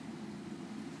with.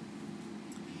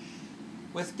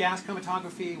 With gas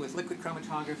chromatography, with liquid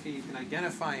chromatography, you can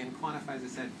identify and quantify, as I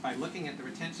said, by looking at the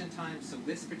retention time. So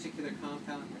this particular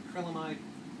compound, acrylamide,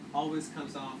 always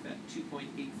comes off at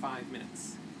 2.85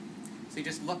 minutes. So you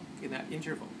just look in that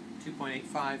interval,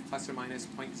 2.85 plus or minus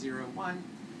 0.01,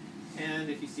 and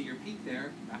if you see your peak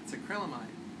there, that's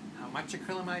acrylamide. How much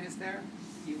acrylamide is there?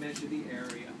 You measure the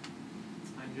area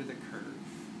under the curve,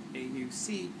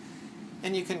 AUC,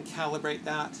 and you can calibrate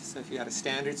that. So if you had a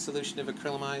standard solution of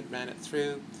acrylamide, ran it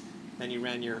through, Then you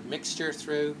ran your mixture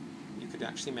through. You could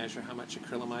actually measure how much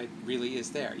acrylamide really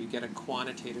is there. You get a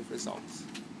quantitative result.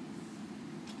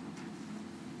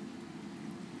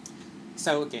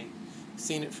 So again,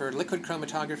 seen it for liquid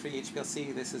chromatography,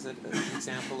 HPLC. This is an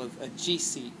example of a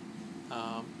GC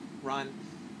run.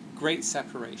 Great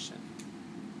separation.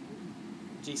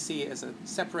 GC as a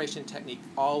separation technique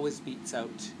always beats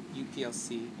out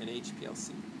UPLC and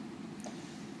HPLC.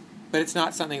 But it's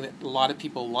not something that a lot of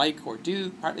people like or do,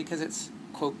 partly because it's,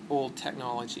 quote, old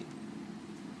technology.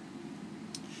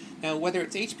 Now, whether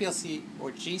it's HPLC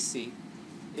or GC,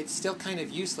 it's still kind of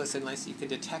useless unless you can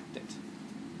detect it.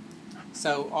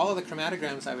 So all of the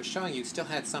chromatograms I was showing you still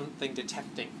had something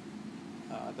detecting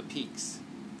the peaks.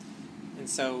 And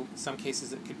so some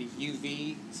cases it could be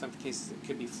UV, some cases it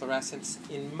could be fluorescence.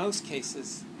 In most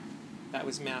cases, that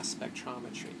was mass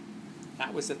spectrometry.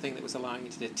 That was the thing that was allowing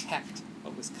you to detect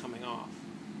what was coming off.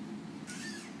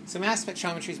 So mass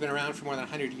spectrometry has been around for more than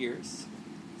 100 years.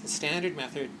 It's a standard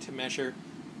method to measure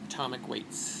atomic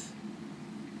weights.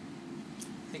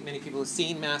 I think many people have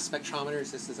seen mass spectrometers.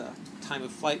 This is a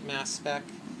time-of-flight mass spec.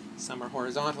 Some are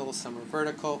horizontal, some are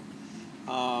vertical.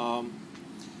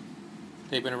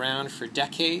 They've been around for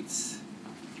decades.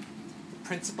 The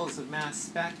principles of mass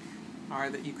spec are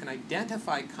that you can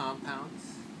identify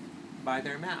compounds by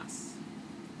their mass.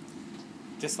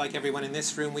 Just like everyone in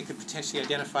this room, we could potentially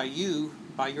identify you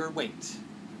by your weight,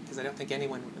 because I don't think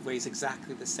anyone weighs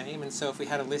exactly the same. And so if we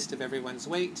had a list of everyone's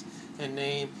weight and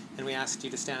name, and we asked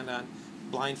you to stand on,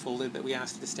 blindfolded, but we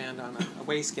asked you to stand on a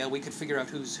weigh scale, we could figure out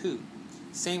who's who.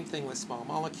 Same thing with small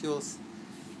molecules.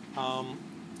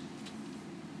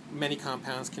 Many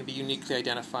compounds can be uniquely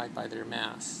identified by their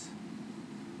mass.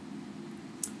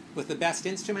 With the best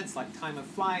instruments like time of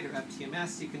flight or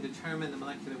FTMS, you can determine the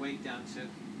molecular weight down to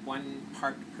 1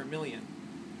 part per million,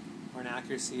 or an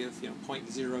accuracy of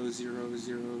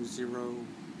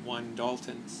 0.00001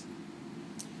 Daltons.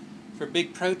 For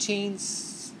big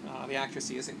proteins, the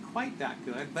accuracy isn't quite that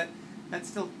good, but that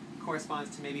still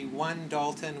corresponds to maybe 1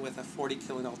 Dalton with a 40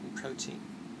 kilodalton protein.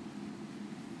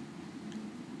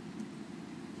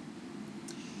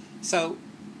 So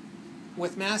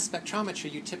with mass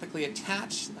spectrometry, you typically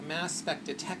attach a mass spec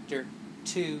detector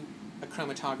to a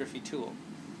chromatography tool.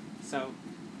 So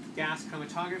gas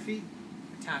chromatography,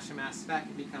 attach a mass spec,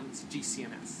 it becomes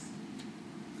GCMS.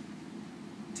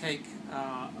 Take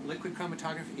liquid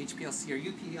chromatography, HPLC or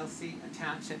UPLC,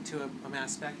 attach it to a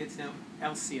mass spec, it's now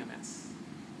LCMS.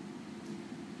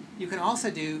 You can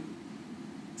also do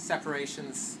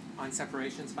separations on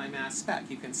separations by mass spec.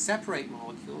 You can separate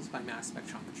molecules by mass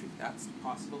spectrometry, that's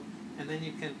possible, and then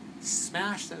you can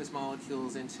smash those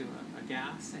molecules into a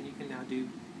gas, and you can now do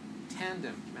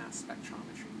tandem mass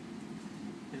spectrometry.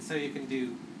 And so you can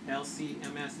do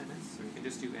LC-MS-MS, or you can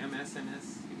just do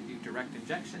MS-MS, you can do direct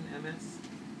injection MS,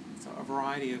 so a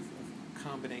variety of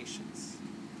combinations.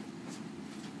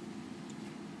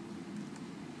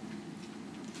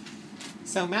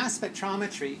 So mass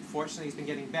spectrometry, fortunately, has been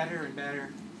getting better and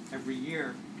better every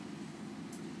year.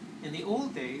 In the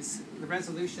old days, the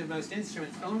resolution of most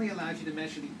instruments only allowed you to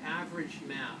measure the average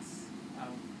mass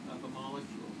of a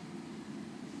molecule,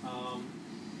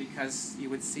 because you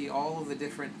would see all of the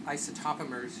different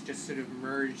isotopomers just sort of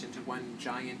merged into one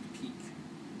giant peak.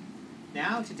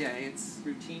 Now, today, it's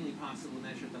routinely possible to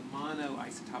measure the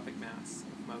monoisotopic mass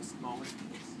of most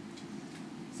molecules.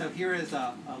 So here is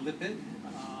a lipid,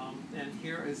 and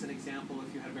here is an example.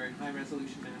 If you had a very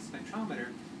high-resolution mass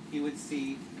spectrometer, you would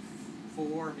see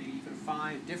 4, maybe even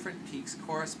 5 different peaks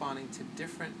corresponding to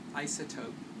different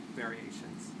isotope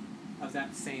variations of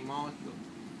that same molecule.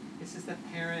 This is the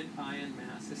parent ion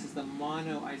mass. This is the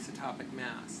monoisotopic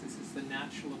mass. This is the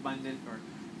natural abundant, or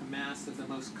the mass of the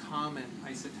most common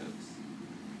isotopes.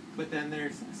 But then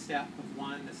there's a step of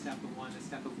 1, a step of 1, a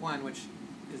step of 1, which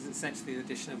is essentially the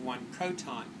addition of 1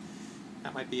 proton.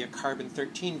 That might be a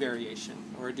carbon-13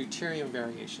 variation or a deuterium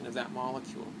variation of that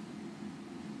molecule.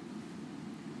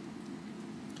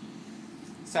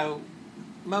 So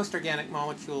most organic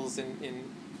molecules in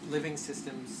living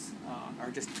systems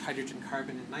are just hydrogen,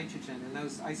 carbon, and nitrogen, and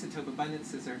those isotope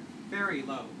abundances are very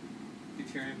low.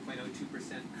 Deuterium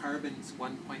 0.02%, carbon is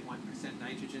 1.1%,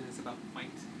 nitrogen is about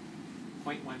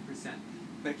 0.1%.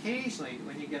 But occasionally,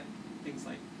 when you get things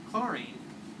like chlorine,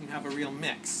 you have a real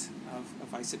mix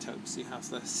of isotopes. You have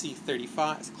the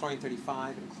C35, chlorine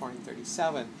 35, and chlorine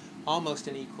 37, almost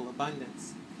in equal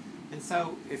abundance. And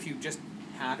so if you just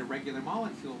had a regular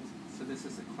molecule, so this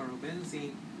is a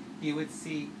chlorobenzene, you would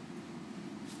see,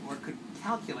 or could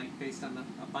calculate based on the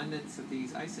abundance of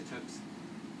these isotopes,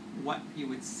 what you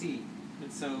would see.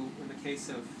 And so in the case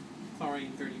of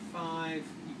chlorine 35,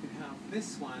 you could have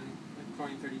this one,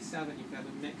 chlorine-37, you've got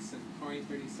a mix of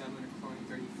chlorine-37 or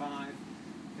chlorine-35,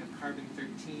 you have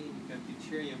carbon-13, you've got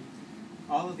deuterium.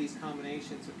 All of these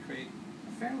combinations would create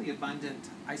a fairly abundant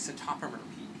isotopomer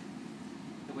peak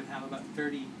that would have about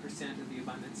 30% of the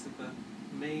abundance of the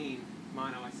main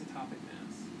monoisotopic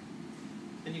mass.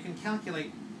 And you can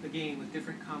calculate, again, with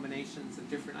different combinations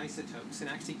of different isotopes, and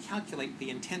actually calculate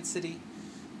the intensity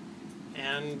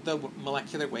and the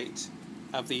molecular weight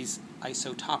of these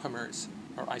isotopomers,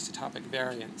 or isotopic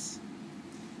variants.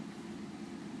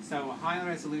 So a high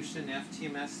resolution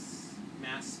FTMS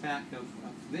mass spec of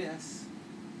this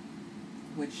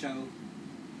would show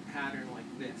a pattern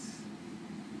like this.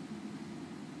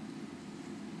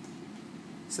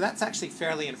 So that's actually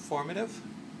fairly informative,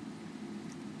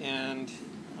 and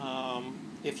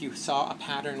if you saw a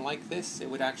pattern like this, it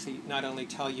would actually not only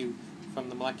tell you from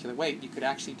the molecular weight, you could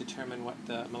actually determine what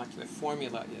the molecular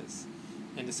formula is,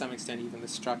 and to some extent even the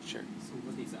structure. So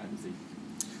what is Z?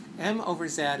 M over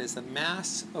Z is the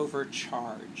mass over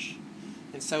charge.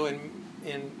 And so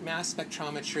in mass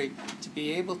spectrometry, to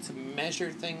be able to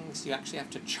measure things, you actually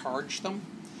have to charge them.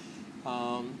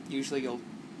 Usually you'll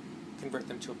convert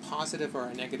them to a positive or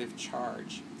a negative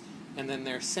charge. And then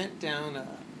they're sent down,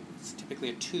 it's typically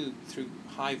a tube, through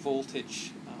high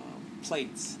voltage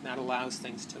plates. That allows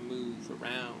things to move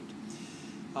around.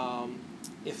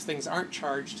 If things aren't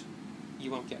charged,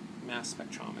 you won't get mass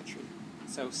spectrometry.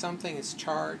 So some things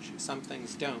charge, some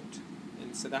things don't.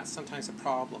 And so that's sometimes a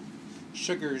problem.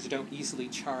 Sugars don't easily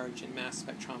charge in mass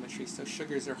spectrometry, so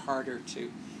sugars are harder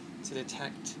to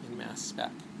detect in mass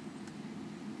spec.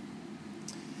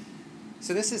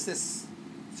 So this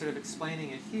sort of explaining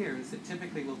it here, is that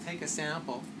typically we'll take a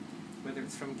sample, whether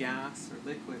it's from gas or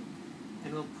liquid,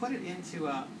 and we'll put it into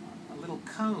a little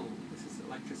cone, this is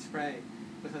electrospray,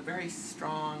 with a very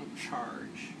strong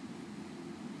charge.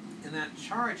 And that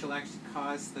charge will actually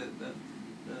cause the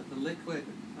liquid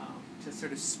to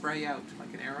sort of spray out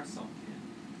like an aerosol can.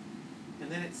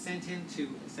 And then it's sent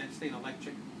into essentially a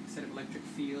set of electric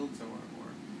fields or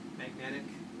magnetic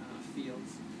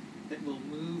fields that will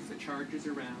move the charges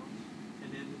around,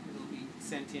 and then it'll be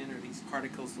sent in, or these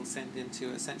particles will send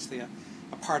into essentially a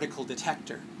particle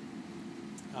detector,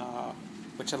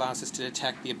 which allows us to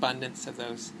detect the abundance of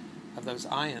those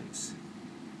ions.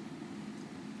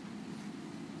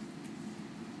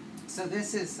 So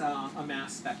this is a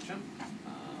mass spectrum.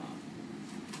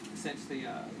 Essentially,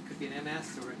 it could be an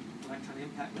MS or an electron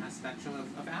impact mass spectrum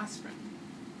of aspirin.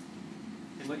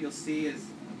 And what you'll see is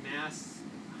a mass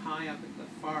high up at the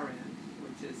far end,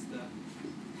 which is the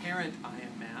parent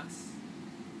ion mass,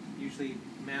 usually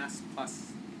mass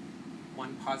plus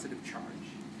one positive charge.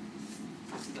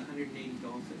 This is 180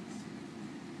 daltons.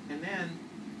 And then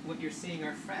what you're seeing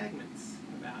are fragments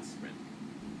of aspirin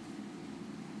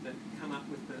that come up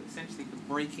with essentially the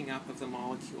breaking up of the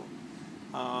molecule,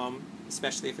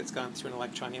 especially if it's gone through an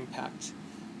electron impact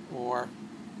or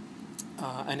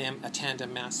a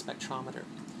tandem mass spectrometer.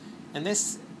 And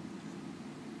this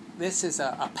is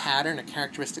a pattern, a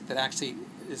characteristic that actually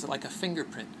is like a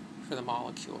fingerprint for the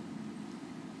molecule.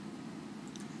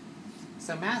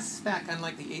 So mass spec,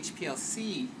 unlike the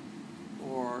HPLC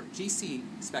or GC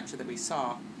spectra that we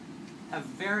saw, have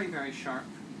very, very sharp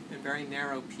and very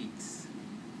narrow peaks.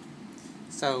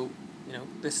 So,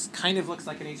 this kind of looks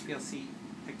like an HPLC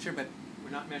picture, but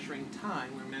we're not measuring time,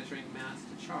 we're measuring mass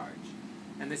to charge.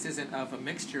 And this isn't of a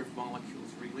mixture of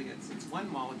molecules, really. It's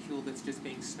one molecule that's just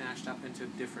being smashed up into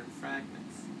different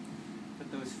fragments.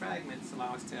 But those fragments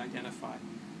allow us to identify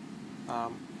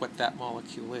what that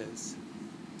molecule is.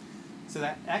 So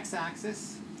that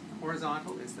x-axis,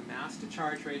 horizontal, is the mass to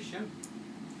charge ratio.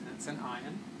 That's an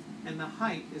ion. And the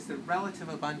height is the relative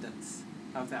abundance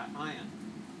of that ion.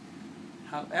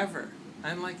 However,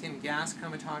 unlike in gas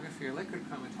chromatography or liquid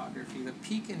chromatography, the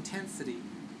peak intensity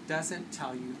doesn't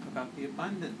tell you about the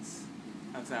abundance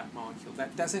of that molecule.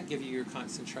 That doesn't give you your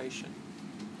concentration.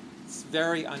 It's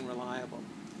very unreliable.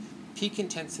 Peak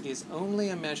intensity is only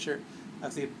a measure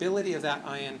of the ability of that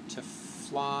ion to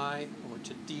fly or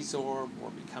to desorb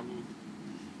or become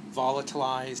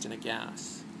volatilized in a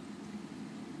gas.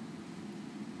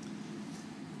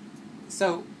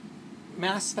 So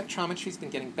mass spectrometry has been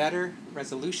getting better,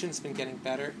 resolution's been getting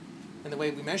better, and the way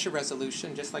we measure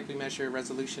resolution, just like we measure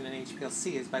resolution in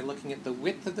HPLC, is by looking at the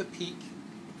width of the peak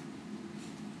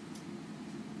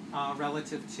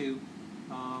relative to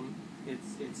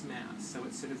its mass. So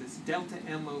it's sort of this delta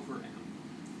M over M.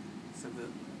 So the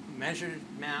measured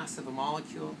mass of a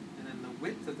molecule, and then the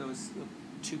width of those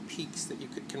two peaks that you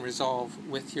can resolve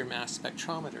with your mass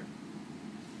spectrometer.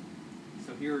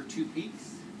 So here are two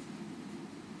peaks.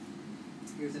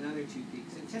 Here's another two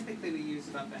peaks. And typically we use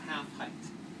about the half height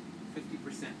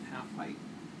 50% half-height.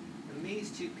 And these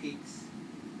two peaks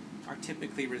are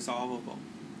typically resolvable.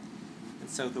 And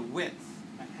so the width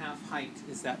at half-height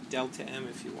is that delta M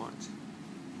if you want.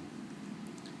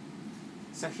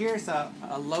 So here's a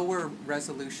lower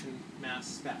resolution mass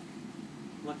spec.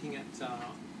 Looking at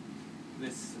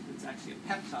this, it's actually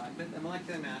a peptide, but a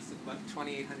molecular mass of about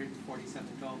 2,847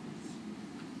 Daltons.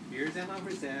 Here's M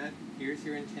over Z, here's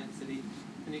your intensity,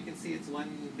 and you can see it's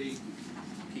one big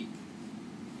peak.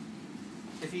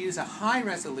 If you use a high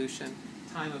resolution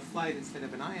time of flight instead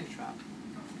of an ion trap,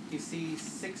 you see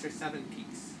 6 or 7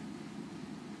 peaks.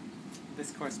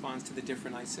 This corresponds to the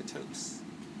different isotopes,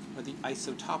 or the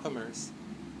isotopomers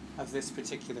of this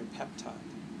particular peptide.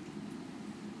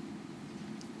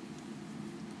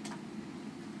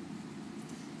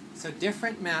 So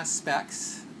different mass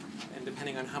specs, and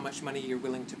depending on how much money you're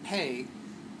willing to pay,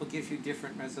 will give you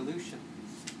different resolution.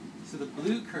 So the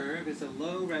blue curve is a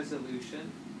low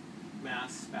resolution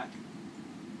mass spec,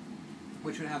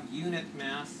 which would have unit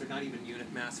mass, or not even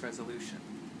unit mass resolution.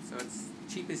 So it's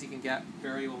cheap as you can get,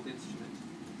 very old instrument.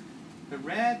 The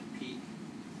red peak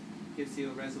gives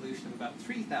you a resolution of about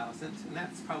 3,000, and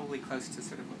that's probably close to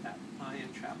sort of what that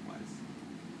ion trap was.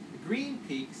 The green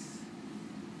peaks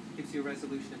gives you a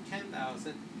resolution of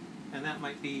 10,000, and that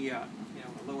might be a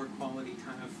lower quality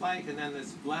time of flight. And then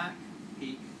this black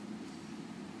peak,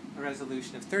 a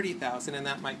resolution of 30,000, and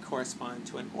that might correspond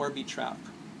to an orbitrap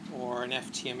or an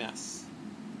FTMS.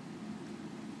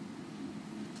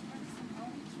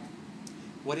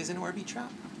 What is an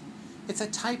orbitrap? It's a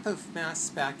type of mass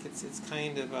spec. It's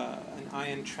kind of an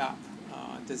ion trap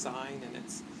design, and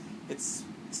it's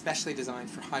especially designed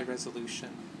for high resolution.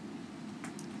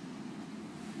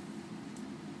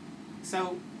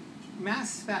 So mass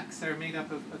specs are made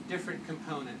up of different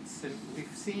components, and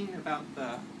we've seen about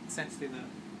essentially the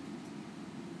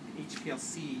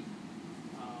HPLC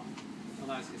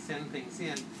allows you to send things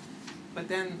in, but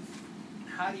then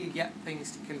how do you get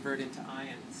things to convert into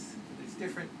ions? There's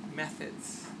different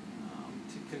methods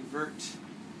to convert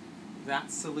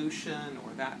that solution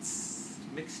or that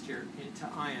mixture into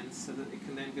ions so that it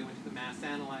can then go into the mass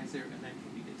analyzer and then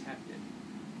can be detected.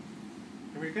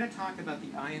 And we're going to talk about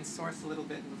the ion source a little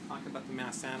bit, and we'll talk about the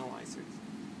mass analyzers.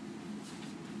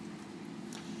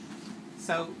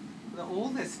 So the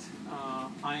oldest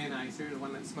ionizer, the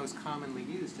one that's most commonly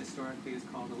used historically, is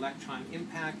called electron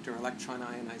impact or electron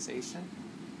ionization.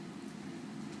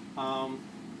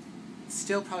 It's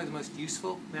still probably the most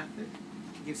useful method.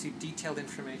 It gives you detailed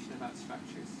information about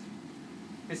structures.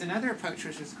 There's another approach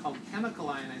which is called chemical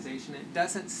ionization. It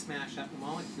doesn't smash up the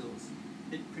molecules.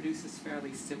 It produces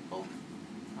fairly simple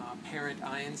parent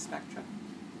ion spectra.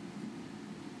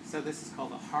 So this is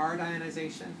called a hard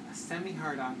ionization, a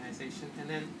semi-hard ionization, and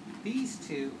then these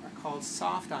two are called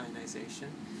soft ionization,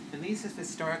 and these have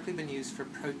historically been used for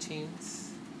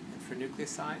proteins and for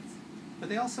nucleosides, but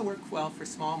they also work well for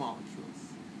small molecules.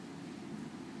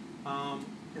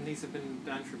 And these have been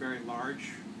done for very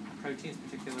large proteins,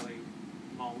 particularly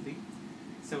MALDI.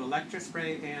 So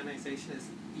electrospray ionization is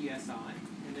ESI,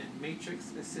 and then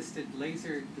matrix-assisted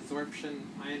laser desorption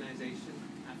ionization,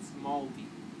 that's MALDI.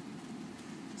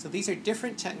 So these are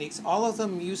different techniques, all of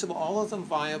them usable, all of them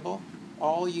viable,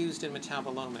 all used in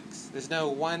metabolomics. There's no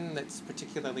one that's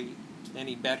particularly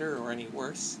any better or any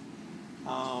worse.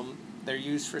 They're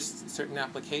used for certain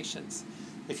applications.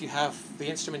 If you have the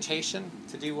instrumentation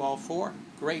to do all four,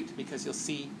 great, because you'll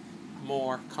see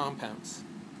more compounds.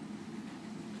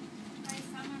 Some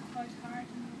are quite hard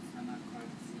and some are quite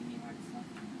semi-hard stuff.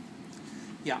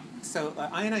 Yeah, so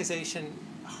ionization,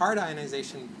 hard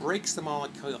ionization breaks the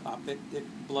molecule up,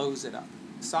 it blows it up.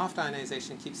 Soft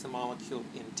ionization keeps the molecule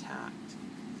intact.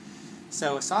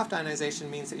 So a soft ionization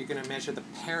means that you're going to measure the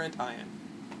parent ion.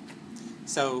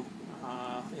 So,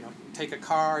 take a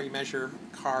car, you measure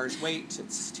a car's weight,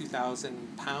 it's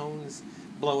 2,000 pounds,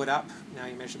 blow it up, now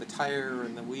you measure the tire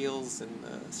and the wheels and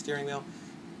the steering wheel.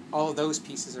 All of those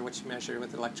pieces are what you measure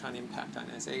with electron impact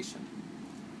ionization.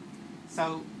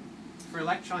 So, for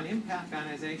electron impact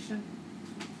ionization,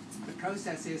 the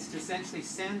process is to essentially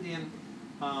send in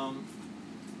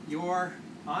your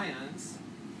ions.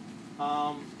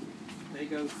 They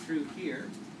go through here,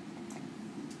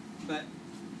 but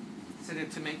sort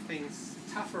of to make things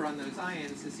tougher on those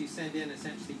ions is you send in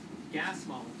essentially gas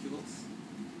molecules,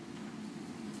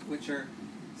 which are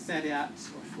set at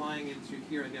or flying in through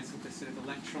here, I guess, with this sort of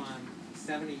electron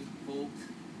 70 volt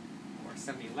or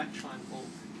 70 electron volt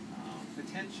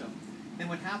potential. And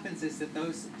what happens is that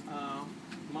those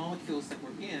molecules that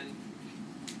were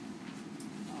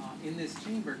in this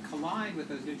chamber collide with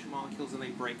those neutral molecules and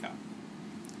they break up.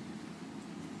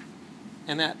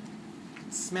 And that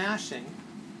smashing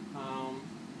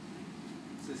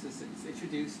So it's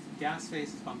introduced, gas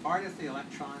phase is bombarded with the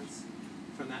electrons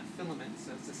from that filament.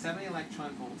 So it's a 70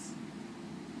 electron volts.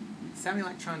 70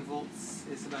 electron volts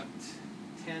is about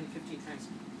 10, 15 times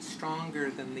stronger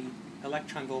than the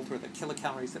electron volt, or the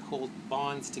kilocalories that hold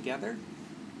bonds together.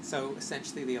 So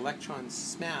essentially the electrons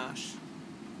smash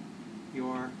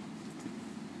your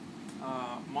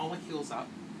molecules up,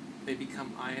 they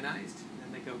become ionized, and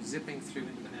then they go zipping through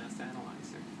into the mass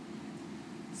analyzer.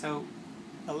 So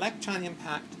electron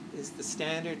impact is the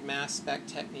standard mass spec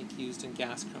technique used in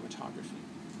gas chromatography.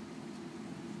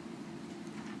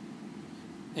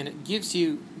 And it gives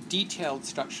you detailed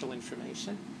structural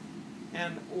information.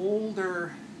 And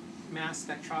older mass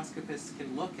spectroscopists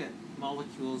can look at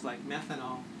molecules like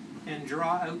methanol and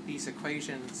draw out these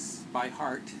equations by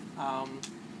heart,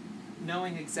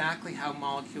 knowing exactly how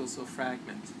molecules will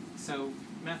fragment. So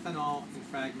methanol can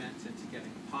fragment into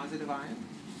getting a positive ion,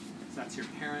 so that's your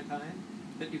parent ion.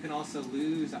 But you can also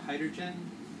lose a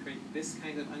hydrogen, create this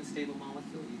kind of unstable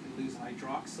molecule. You can lose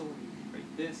hydroxyl, and you can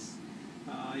create this.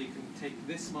 You can take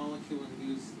this molecule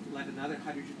and let another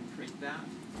hydrogen and create that.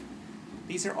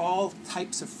 These are all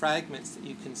types of fragments that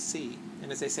you can see.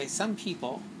 And as I say, some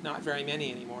people, not very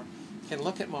many anymore, can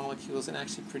look at molecules and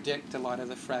actually predict a lot of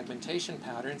the fragmentation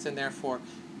patterns, and therefore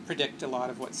predict a lot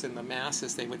of what's in the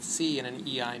masses they would see in an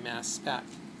EI mass spec.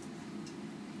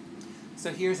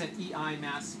 So here's an EI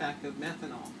mass spec of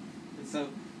methanol. And so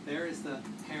there is the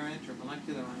parent or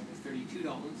molecular ion is 32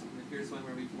 Daltons, and then here's one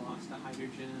where we've lost a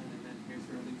hydrogen, and then here's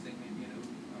where we're losing maybe or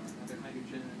another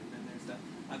hydrogen, and then there's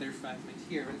the other fragment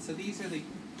here. And so these are the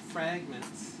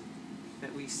fragments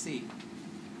that we see.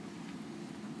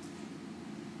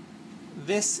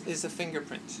 This is a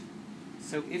fingerprint.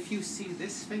 So if you see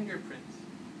this fingerprint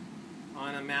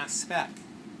on a mass spec,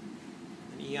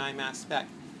 an EI mass spec,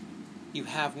 you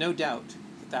have no doubt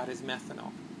that that is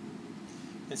methanol.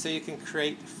 And so you can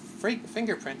create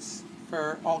fingerprints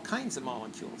for all kinds of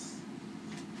molecules.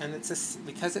 And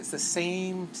because it's the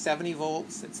same 70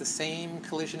 volts, it's the same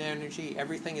collision energy,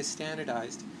 everything is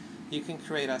standardized, you can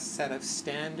create a set of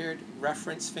standard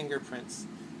reference fingerprints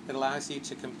that allows you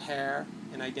to compare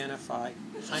and identify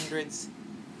hundreds,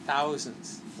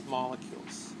 thousands of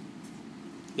molecules.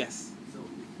 Yes?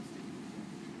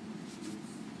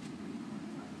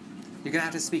 You're going to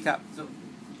have to speak up. So,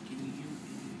 can you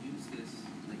use this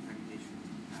like fragmentation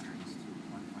patterns to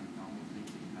quantify novel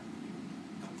things that you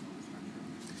don't know the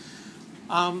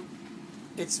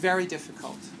structure? It's very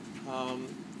difficult.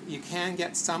 You can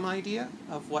get some idea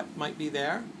of what might be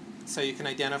there. So you can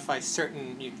identify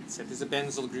certain, you can say there's a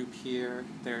benzyl group here,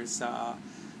 there's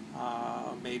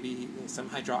maybe some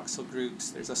hydroxyl groups,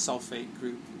 there's a sulfate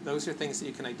group. Those are things that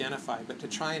you can identify, but to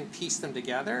try and piece them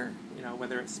together, you know,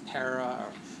 whether it's para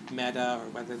or meta, or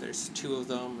whether there's two of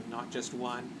them and not just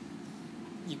one,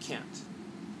 you can't.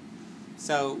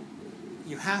 So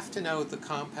you have to know the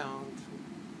compound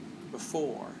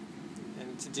before,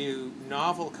 and to do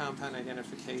novel compound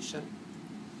identification,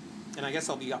 and I guess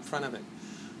I'll be upfront of it.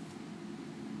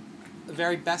 The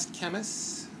very best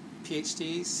chemists,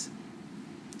 PhDs,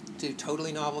 do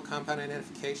totally novel compound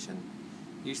identification.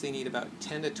 Usually need about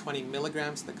 10 to 20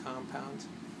 milligrams of the compound.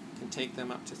 Can take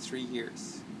them up to 3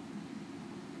 years.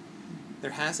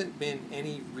 There hasn't been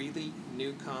any really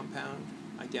new compound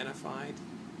identified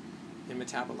in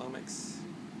metabolomics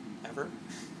ever.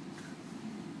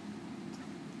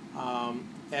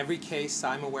 Every case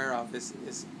I'm aware of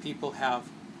is people have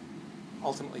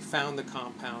ultimately found the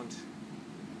compound.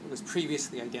 It was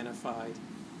previously identified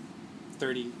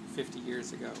 30, 50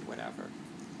 years ago, whatever.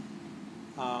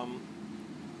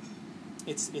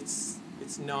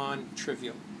 It's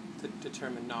non-trivial to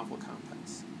determine novel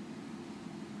compounds.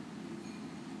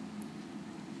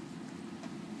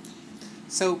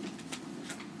 So,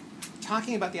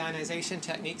 talking about the ionization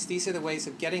techniques, these are the ways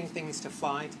of getting things to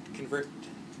fly, to convert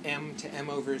M to M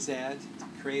over Z, to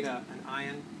create an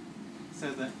ion.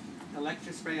 So the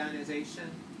electrospray ionization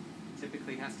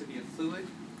typically has to be a fluid,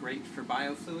 great for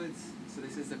biofluids. So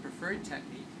this is the preferred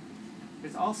technique.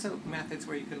 There's also methods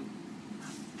where you can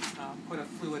put a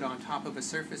fluid on top of a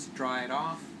surface, dry it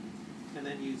off, and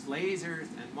then use lasers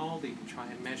and MALDI to try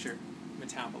and measure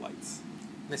metabolites.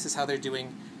 And this is how they're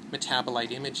doing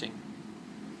metabolite imaging.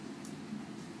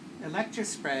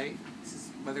 Electrospray, this is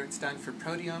whether it's done for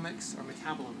proteomics or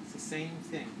metabolomics, the same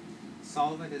thing.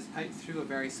 Solvent is piped through a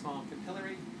very small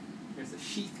capillary. There's a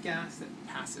sheath gas that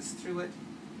passes through it.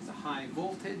 There's a high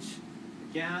voltage.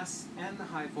 The gas and the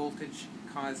high voltage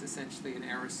cause essentially an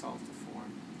aerosol to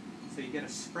form. So you get a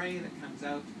spray that comes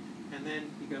out, and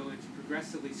then you go into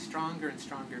progressively stronger and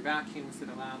stronger vacuums that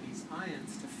allow these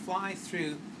ions to fly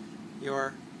through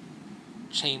your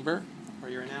chamber for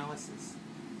your analysis.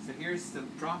 So here's the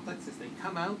droplets as they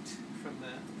come out from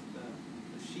the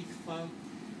sheath flow,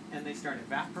 and they start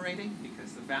evaporating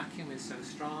because the vacuum is so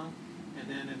strong, and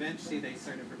then eventually they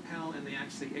sort of repel and they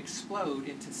actually explode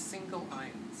into single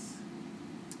ions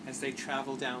as they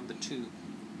travel down the tube.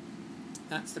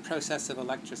 That's the process of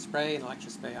electrospray and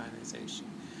electrospray ionization,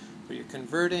 where you're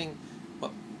converting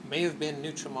what may have been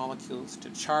neutral molecules to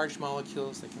charged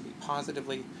molecules that can be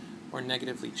positively or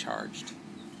negatively charged.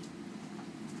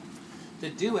 To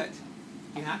do it,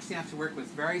 you actually have to work with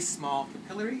very small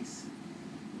capillaries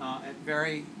at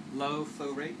very low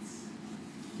flow rates,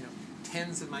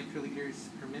 tens of microliters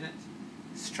per minute.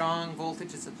 Strong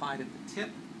voltage is applied at the tip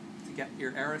to get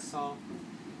your aerosol,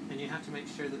 and you have to make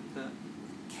sure that the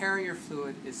carrier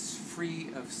fluid is free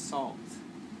of salt.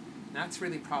 And that's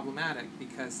really problematic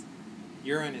because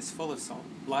urine is full of salt,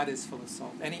 blood is full of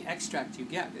salt. Any extract you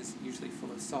get is usually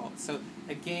full of salt. So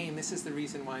again, this is the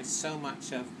reason why so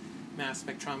much of mass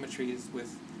spectrometry is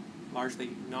with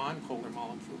largely non-polar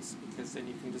molecules, because then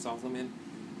you can dissolve them in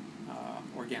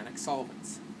organic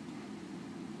solvents.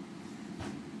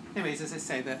 Anyways, as I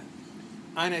say, the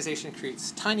ionization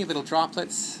creates tiny little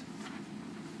droplets.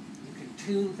 You can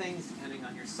tune things depending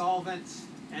on your solvent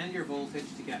and your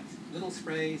voltage to get little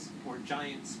sprays or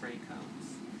giant spray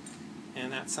cones.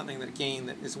 And that's something that, again,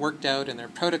 that is worked out in their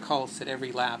protocols that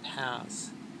every lab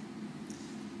has.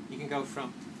 You can go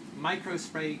from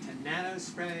microspray to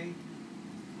nanospray.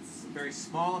 It's very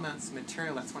small amounts of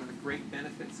material. That's one of the great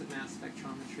benefits of mass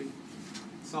spectrometry.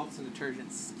 Salts and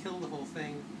detergents kill the whole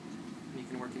thing. And you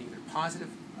can work in either positive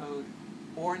mode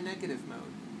or negative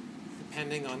mode,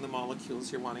 depending on the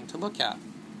molecules you're wanting to look at.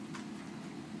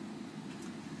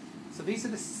 So these are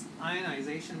the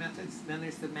ionization methods. Then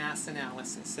there's the mass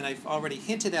analysis. And I've already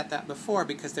hinted at that before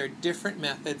because there are different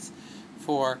methods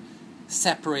for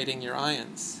separating your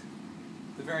ions.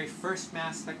 The very first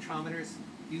mass spectrometers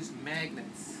used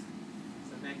magnets.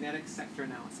 So magnetic sector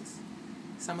analysis.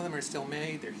 Some of them are still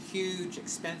made. They're huge,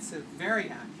 expensive, very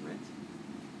accurate.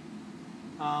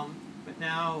 But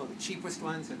now the cheapest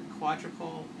ones are the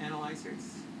quadrupole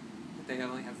analyzers. But they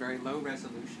only have very low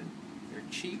resolution. They're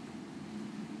cheap.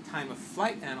 Time of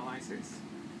flight analyzers,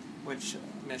 which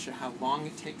measure how long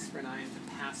it takes for an ion to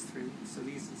pass through. So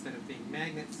these, instead of being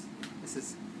magnets, this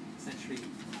is essentially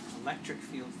electric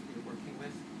fields that you're working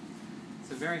with.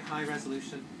 So very high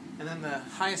resolution. And then the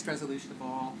highest resolution of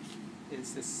all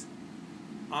is this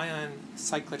ion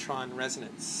cyclotron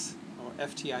resonance, or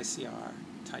FTICR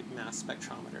type mass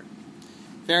spectrometer.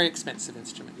 Very expensive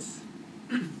instruments.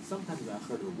 Sometimes I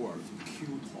heard the word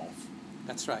QTOF.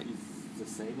 That's right. Is the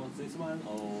same as this one,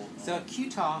 or? So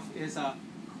QTOF is a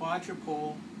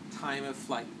quadrupole time of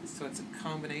flight. So it's a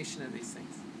combination of these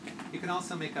things. You can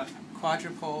also make a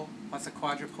quadrupole plus a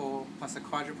quadrupole plus a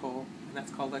quadrupole, and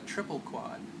that's called a triple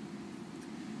quad.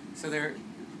 So there,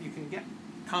 you can get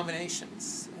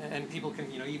combinations, and people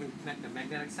can even connect a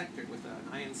magnetic sector with an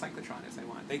ion cyclotron if they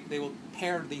want. They will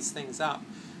pair these things up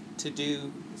to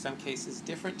do, in some cases,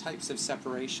 different types of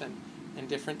separation and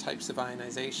different types of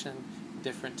ionization,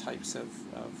 different types of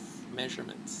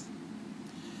measurements.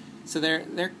 So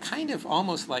they're kind of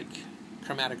almost like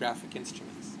chromatographic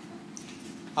instruments.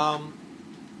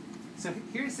 So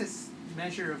here's this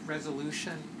measure of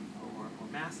resolution or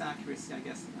mass accuracy, I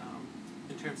guess,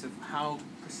 in terms of how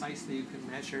precisely you can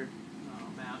measure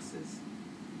masses.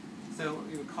 So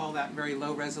you would call that very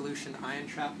low resolution ion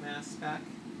trap mass spec.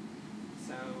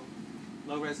 So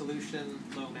low resolution,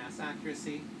 low mass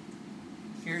accuracy.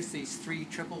 Here's these three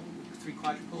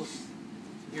quadrupoles.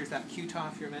 Here's that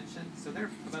QTOF you mentioned. So they're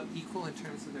about equal in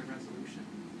terms of their resolution.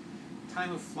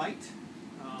 Time of flight,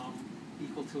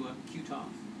 equal to a QTOF.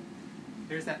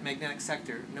 Here's that magnetic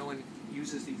sector. No one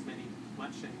uses these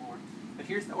much anymore. But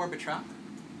here's the orbitrap,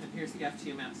 and here's the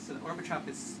FTMS. So the orbitrap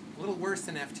is a little worse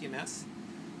than FTMS,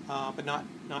 but not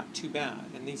too bad.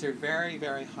 And these are very,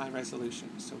 very high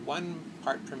resolution. So 1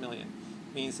 part per million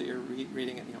means that you're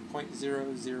reading at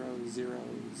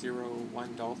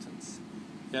 0.00001 Daltons.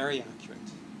 Very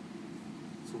accurate.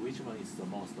 So which one is the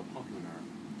most popular?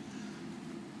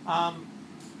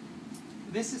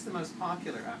 This is the most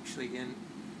popular, actually,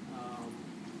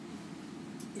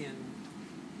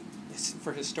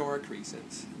 for historic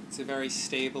reasons. It's a very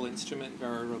stable instrument,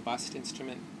 very robust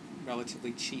instrument,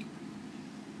 relatively cheap.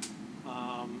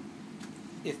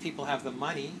 If people have the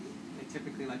money, they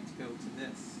typically like to go to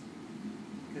this.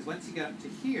 Because once you get up to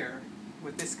here,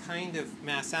 with this kind of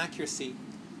mass accuracy,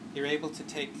 you're able to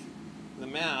take the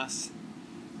mass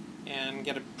and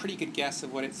get a pretty good guess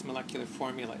of what its molecular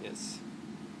formula is.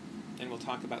 And we'll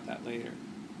talk about that later.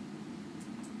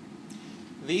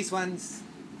 These ones,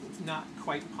 not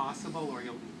quite possible, or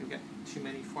you'll get too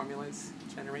many formulas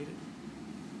generated.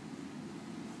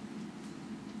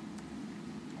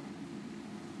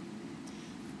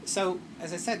 So,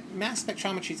 as I said, mass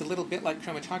spectrometry is a little bit like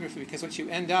chromatography, because what you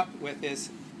end up with is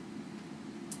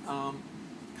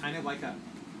kind of like a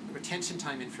retention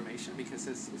time information, because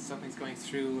as something's going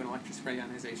through an electrospray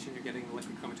ionization, you're getting the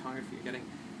liquid chromatography, you're getting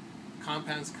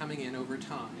compounds coming in over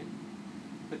time,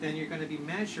 but then you're going to be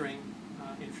measuring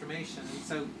information, and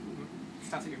so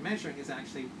stuff that you're measuring is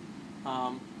actually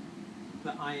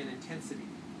the ion intensity,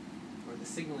 or the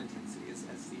signal intensity,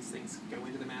 as these things go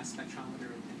into the mass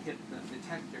spectrometer and hit the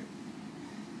detector.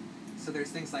 So there's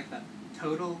things like the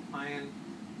total ion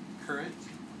current,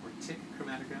 or tick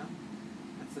chromatogram.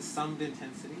 That's the summed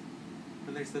intensity.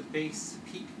 Then there's the base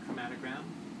peak chromatogram,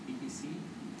 BPC.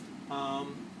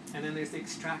 And then there's the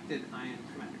extracted ion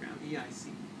chromatogram, EIC.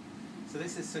 So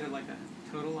this is sort of like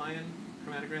a total ion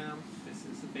chromatogram. This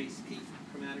is the base peak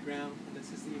chromatogram, and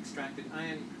this is the extracted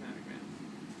ion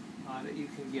chromatogram that you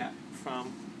can get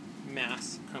from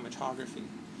mass chromatography.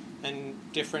 And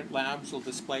different labs will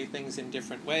display things in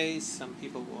different ways. Some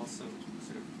people will also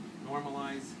sort of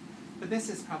normalize. But this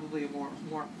is probably a more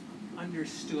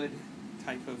understood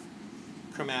type of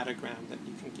chromatogram that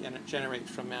you can generate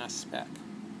from mass spec.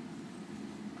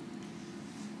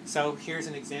 So here's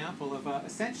an example of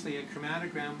essentially a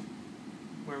chromatogram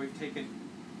where we've taken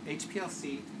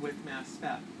HPLC with mass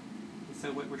spec. And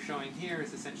so what we're showing here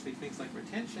is essentially things like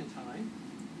retention time,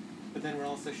 but then we're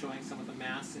also showing some of the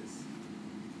masses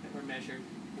that were measured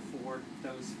for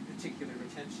those particular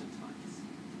retention times.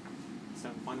 So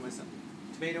one was a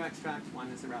tomato extract, one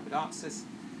is a Arabidopsis,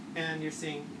 and you're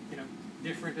seeing,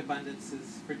 different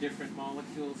abundances for different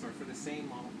molecules or for the same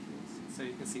molecules. So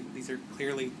you can see these are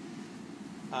clearly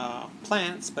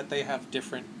plants, but they have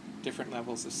different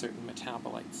levels of certain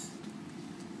metabolites.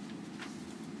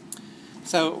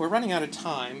 So we're running out of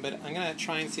time, but I'm going to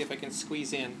try and see if I can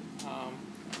squeeze in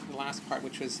the last part,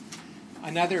 which was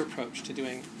another approach to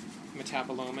doing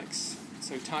metabolomics.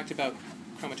 So we talked about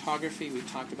chromatography, we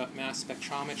talked about mass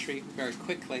spectrometry very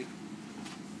quickly.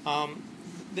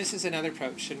 This is another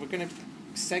approach, and we're going to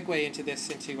segue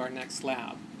into our next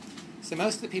lab. So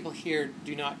most of the people here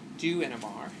do not do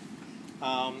NMR,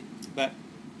 but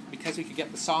because we could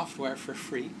get the software for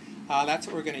free, that's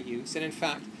what we're going to use. And in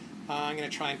fact, I'm going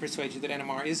to try and persuade you that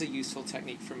NMR is a useful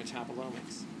technique for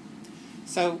metabolomics.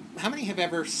 So how many have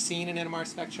ever seen an NMR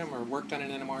spectrum or worked on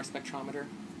an NMR spectrometer?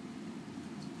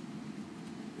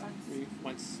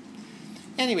 Once.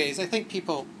 Anyways, I think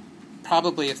people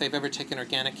probably, if they've ever taken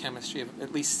organic chemistry, have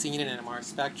at least seen an NMR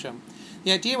spectrum.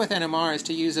 The idea with NMR is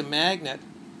to use a magnet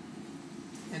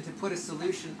and to put a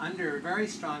solution under a very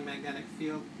strong magnetic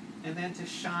field, and then to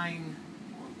shine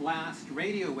or blast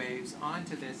radio waves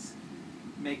onto this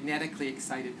magnetically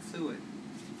excited fluid.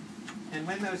 And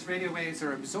when those radio waves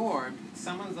are absorbed,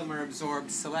 some of them are absorbed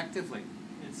selectively.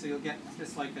 And so you'll get,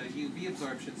 just like a UV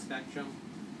absorption spectrum,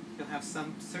 you'll have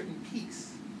some certain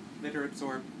peaks that are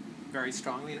absorbed very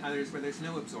strongly, and others where there's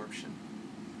no absorption.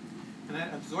 And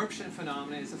that absorption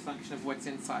phenomenon is a function of what's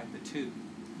inside the tube.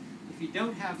 If you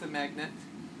don't have the magnet,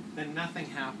 then nothing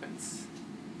happens.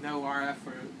 No RF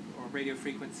or radio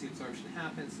frequency absorption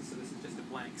happens, and so this is just a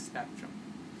blank spectrum.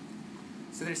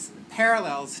 So there's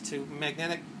parallels to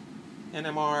magnetic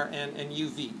NMR and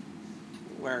UV,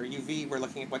 where UV we're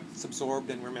looking at what's absorbed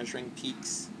and we're measuring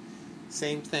peaks.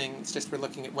 Same thing, it's just we're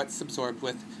looking at what's absorbed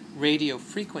with radio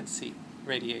frequency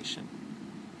radiation.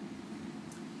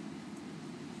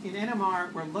 In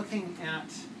NMR, we're looking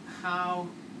at how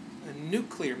a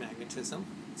nuclear magnetism,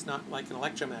 it's not like an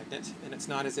electromagnet, and it's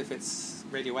not as if it's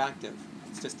radioactive.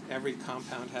 It's just every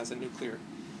compound has a nuclear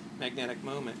magnetic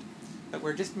moment. But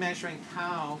we're just measuring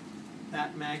how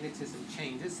that magnetism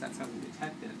changes. That's how we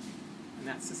detect it. And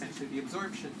that's essentially the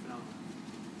absorption phenomenon.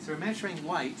 So we're measuring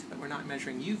light, but we're not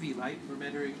measuring UV light. We're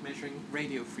measuring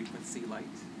radio frequency light.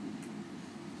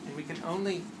 And we can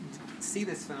only see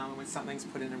this phenomenon when something's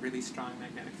put in a really strong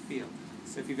magnetic field.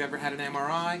 So if you've ever had an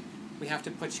MRI, we have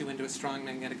to put you into a strong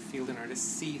magnetic field in order to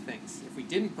see things. If we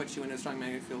didn't put you into a strong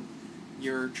magnetic field,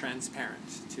 you're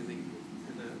transparent to the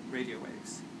radio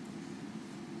waves.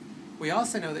 We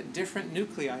also know that different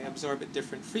nuclei absorb at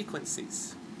different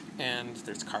frequencies. And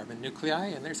there's carbon nuclei,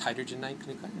 and there's hydrogen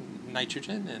nuclei, and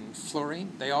nitrogen, and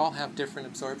fluorine. They all have different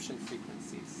absorption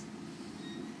frequencies.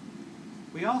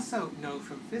 We also know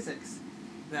from physics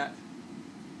that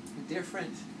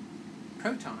different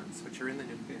protons, which are in the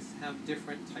nucleus, have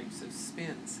different types of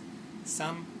spins.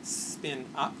 Some spin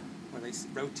up, where they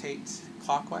rotate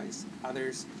clockwise.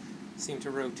 Others seem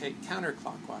to rotate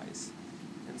counterclockwise.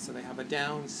 And so they have a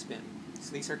down spin.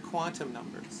 So these are quantum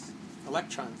numbers.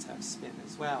 electrons have spin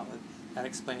as well. And that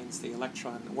explains the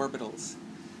electron orbitals,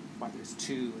 why there's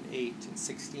 2 and 8 and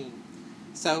 16.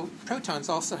 So protons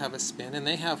also have a spin, and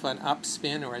they have an up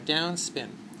spin or a down spin.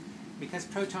 Because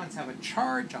protons have a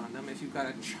charge on them, if you've got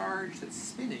a charge that's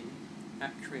spinning,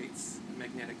 that creates a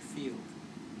magnetic field.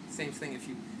 Same thing if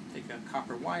you take a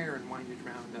copper wire and wind it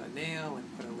around a nail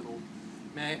and put a little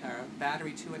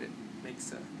battery to it, it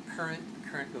makes a current. The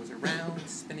current goes around,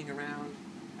 spinning around.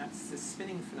 That's the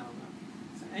spinning phenomenon.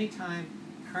 So anytime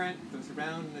current goes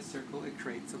around in a circle, it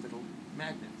creates a little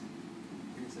magnet.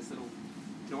 Here's this little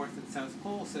north and south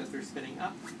pole, so if they're spinning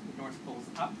up, the north pole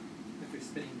is up. If they're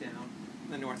spinning down,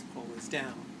 the north pole is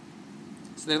down.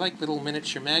 So they're like little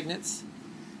miniature magnets.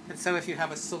 And so if you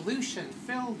have a solution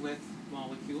filled with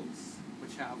molecules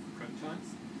which have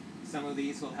protons, some of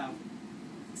these will have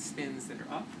spins that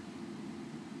are up,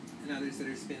 and others that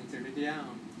are spins that are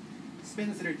down.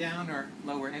 Spins that are down are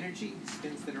lower energy,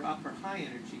 spins that are up are high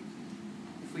energy.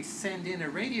 If we send in a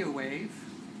radio wave,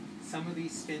 some of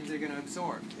these spins are going to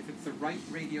absorb. If it's the right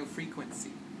radio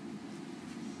frequency,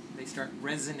 they start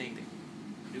resonating,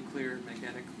 nuclear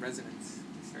magnetic resonance.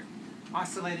 They start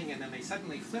oscillating and then they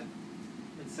suddenly flip.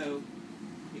 And so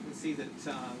you can see that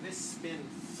this spin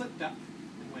flipped up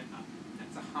and went up.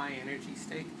 That's a high energy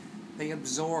state. They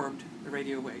absorbed the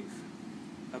radio wave.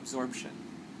 Absorption.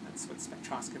 That's what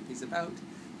spectroscopy is about.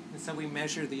 And so we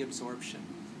measure the absorption.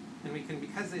 And we can,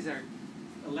 because these are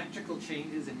electrical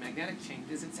changes and magnetic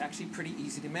changes, it's actually pretty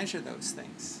easy to measure those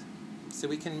things. So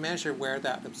we can measure where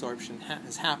that absorption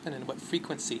has happened and what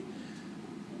frequency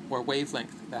or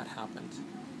wavelength that happened.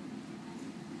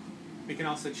 We can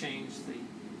also change the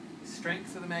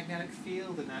strength of the magnetic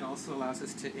field, and that also allows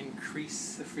us to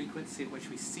increase the frequency at which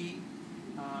we see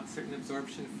certain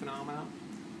absorption phenomena.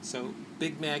 So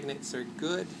big magnets are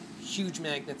good, huge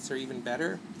magnets are even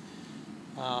better.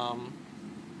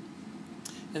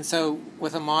 And so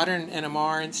with a modern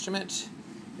NMR instrument,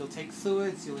 you'll take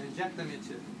fluids, you'll inject them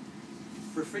into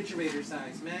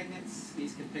refrigerator-sized magnets.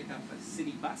 These can pick up a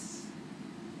city bus.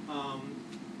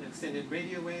 They'll send in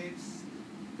radio waves,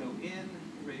 go in,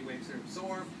 the radio waves are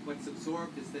absorbed. What's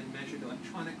absorbed is then measured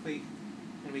electronically,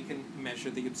 and we can measure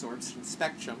the absorption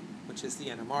spectrum, which is the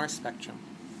NMR spectrum.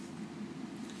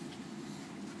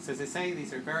 So as I say,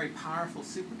 these are very powerful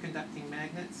superconducting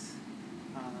magnets.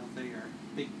 They are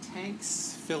big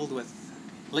tanks filled with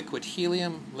liquid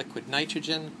helium, liquid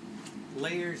nitrogen,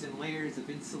 layers and layers of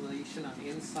insulation on the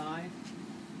inside.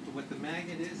 But what the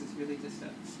magnet is really just a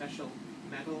special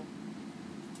metal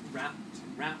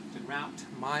wrapped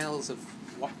miles of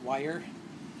wire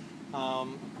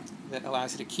that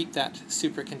allows you to keep that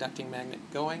superconducting magnet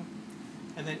going.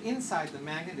 And then inside the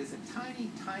magnet is a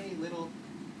tiny, tiny little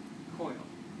coil,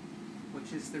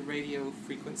 which is the radio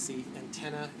frequency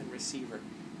antenna and receiver.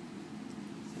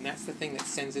 And that's the thing that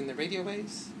sends in the radio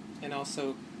waves and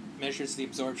also measures the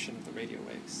absorption of the radio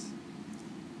waves.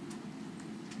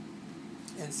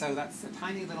 And so that's a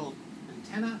tiny little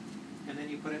antenna, and then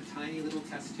you put a tiny little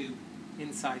test tube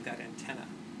inside that antenna.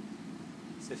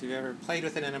 So if you've ever played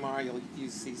with an NMR, you'll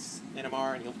use these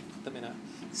NMR and you'll put them in a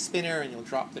spinner and you'll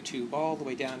drop the tube all the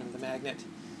way down into the magnet.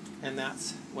 And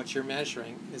that's what you're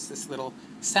measuring, is this little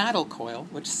saddle coil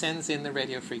which sends in the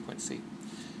radio frequency.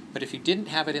 But if you didn't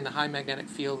have it in the high magnetic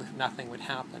field, nothing would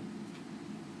happen.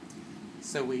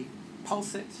 So we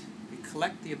pulse it, we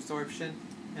collect the absorption,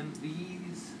 and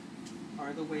these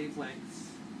are the wavelengths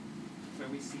where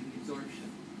we see the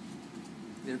absorption.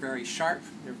 They're very sharp,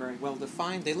 they're very well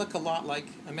defined. They look a lot like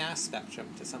a mass spectrum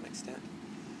to some extent,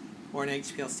 or an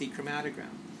HPLC chromatogram.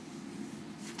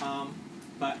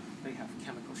 But they have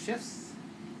chemical shifts,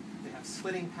 they have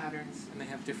splitting patterns, and they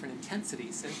have different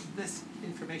intensities. And this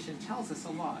information tells us a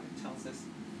lot. It tells us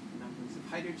the numbers of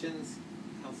hydrogens,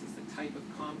 it tells us the type of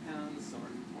compounds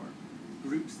or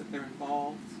groups that they're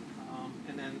involved,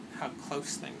 and then how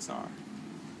close things are.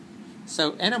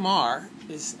 So NMR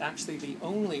is actually the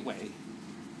only way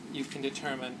you can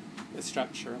determine the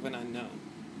structure of an unknown.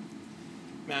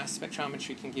 Mass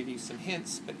spectrometry can give you some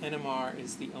hints, but NMR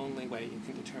is the only way you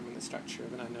can determine the structure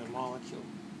of an unknown molecule.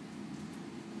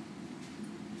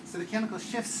 So the chemical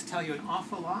shifts tell you an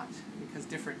awful lot, because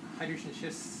different hydrogen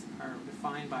shifts are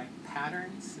defined by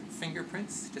patterns and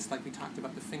fingerprints, just like we talked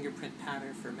about the fingerprint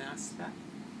pattern for mass spec.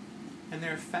 And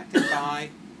they're affected by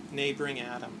neighboring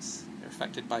atoms. They're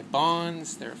affected by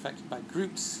bonds, they're affected by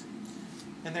groups.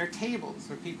 And there are tables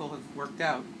where people have worked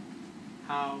out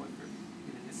how,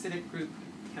 in an acidic group,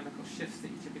 chemical shifts that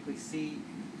you typically see.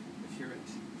 If you're at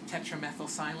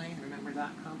tetramethylsilane, remember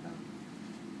that compound?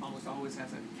 Almost always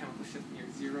has a chemical shift near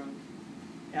 0.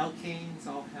 Alkanes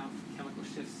all have chemical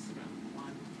shifts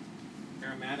around 1.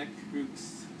 Aromatic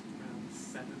groups around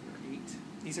 7 or 8.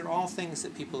 These are all things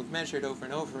that people have measured over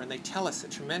and over, and they tell us a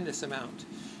tremendous amount.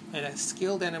 And a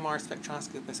skilled NMR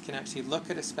spectroscopist can actually look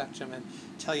at a spectrum and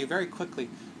tell you very quickly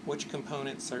which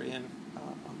components are in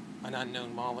an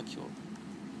unknown molecule.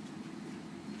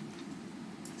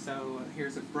 So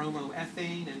here's a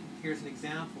bromoethane, and here's an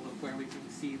example of where we can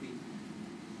see the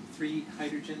 3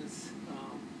 hydrogens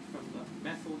from the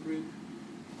methyl group,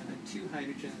 and then 2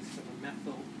 hydrogens from the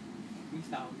methyl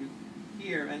group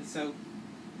here. And so,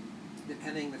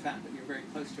 depending on the fact that you're very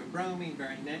close to a bromine,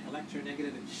 very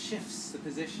electronegative, it shifts the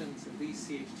positions of these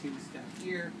CH2s down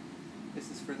here. This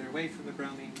is further away from the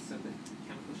bromine, so the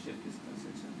chemical shift is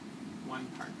closer to 1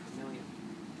 part per million.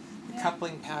 The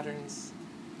coupling patterns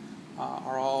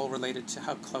are all related to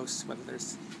how close, whether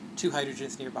there's 2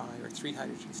 hydrogens nearby or 3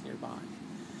 hydrogens nearby.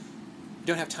 We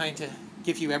don't have time to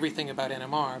give you everything about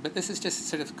NMR, but this is just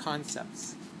sort of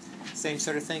concepts. Same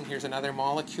sort of thing. Here's another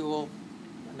molecule,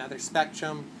 another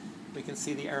spectrum. We can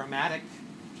see the aromatic,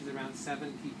 which is around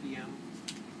 7 ppm,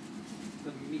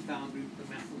 the methyl group, the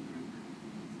methyl group.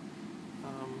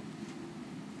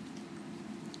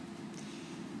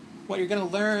 What you're going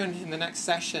to learn in the next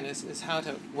session is how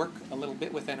to work a little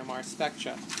bit with NMR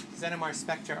spectra. Because NMR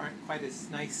spectra aren't quite as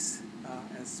nice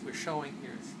as we're showing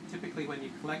here. Typically when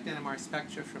you collect NMR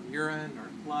spectra from urine or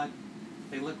blood,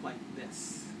 they look like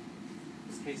this.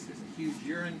 In this case, there's a huge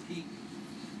urine peak,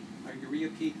 or urea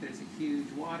peak. There's a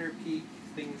huge water peak.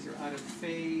 Things are out of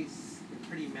phase. They're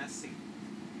pretty messy.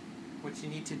 What you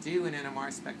need to do in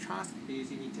NMR spectroscopy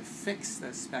is you need to fix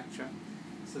the spectra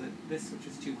so that this which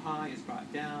is too high is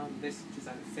brought down, this which is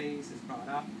out of phase is brought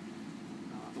up,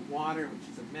 the water, which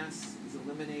is a mess, is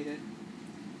eliminated.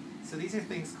 So these are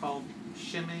things called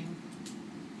shimming,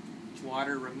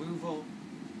 water removal,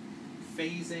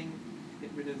 phasing,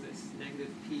 get rid of this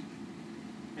negative peak,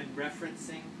 and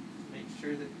referencing to make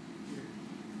sure that you're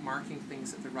marking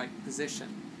things at the right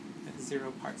position at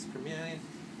 0 parts per million,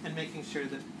 and making sure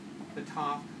that the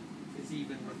top is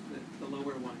even with the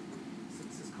lower one. So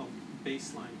this is called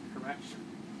baseline correction.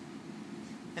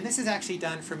 And this is actually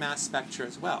done for mass spectra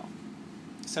as well.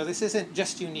 So this isn't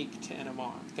just unique to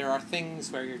NMR. There are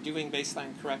things where you're doing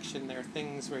baseline correction. There are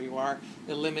things where you are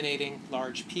eliminating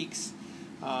large peaks.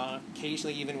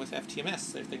 Occasionally, even with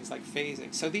FTMS, there are things like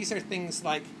phasing. So these are things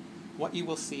like what you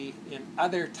will see in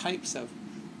other types of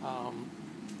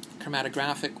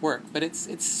chromatographic work, but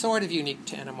it's sort of unique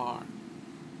to NMR.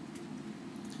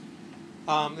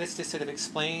 This just sort of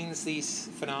explains these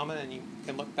phenomena, and you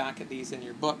can look back at these in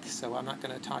your book, so I'm not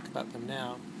going to talk about them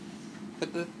now.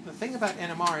 But the thing about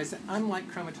NMR is that unlike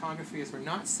chromatography is we're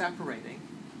not separating.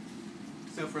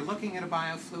 So if we're looking at a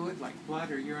biofluid like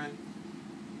blood or urine,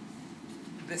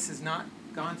 this has not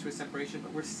gone through a separation,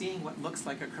 but we're seeing what looks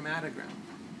like a chromatogram,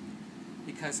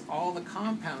 because all the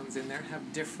compounds in there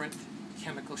have different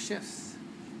chemical shifts,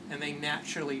 and they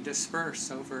naturally disperse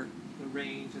over the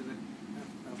range of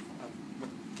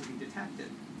what can be detected.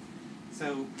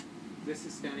 So this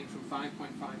is spanning from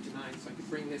 5.5 to 9, so I could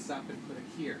bring this up and put it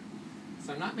here.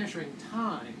 So I'm not measuring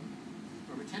time,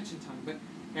 or retention time, but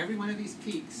every one of these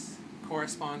peaks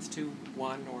corresponds to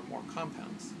 1 or more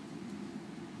compounds.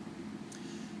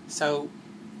 So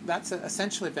that's an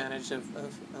essential advantage of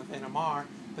NMR,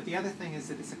 but the other thing is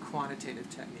that it's a quantitative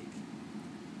technique.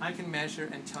 I can measure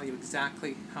and tell you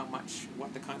exactly how much,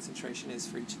 what the concentration is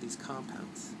for each of these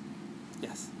compounds.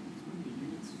 Yes?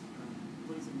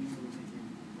 What does it mean when we're making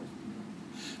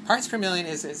parts per million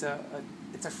is it's a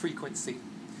frequency.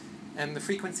 And the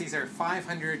frequencies are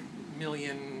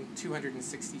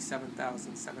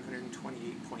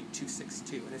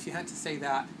 500,267,728.262. And if you had to say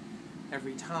that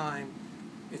every time,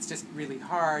 it's just really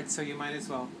hard, so you might as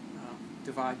well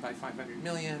divide by 500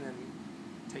 million and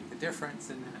take the difference,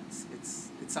 and it's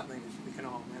something that we can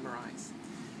all memorize.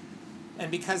 And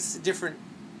because different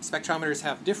spectrometers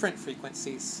have different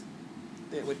frequencies,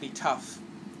 it would be tough.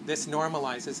 This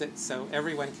normalizes it so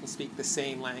everyone can speak the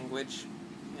same language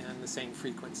and the same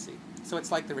frequency. So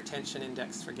it's like the retention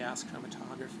index for gas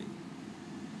chromatography.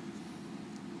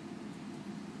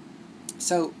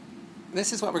 So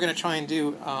this is what we're going to try and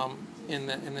do in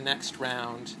the next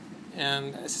round.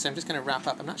 And as I said, I'm just going to wrap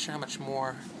up. I'm not sure how much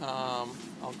more I'll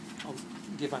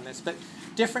give on this, but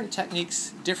different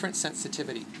techniques, different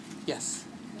sensitivity. Yes?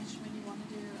 When you want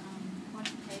to do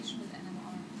quantification with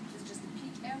NMR, is it just the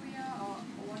peak area, or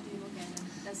what do you look at? And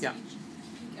does each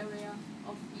peak area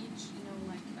of each,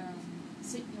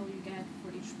 signal you get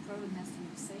for each proton has to be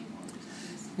the same, or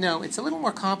is it? No, it's a little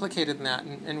more complicated than that,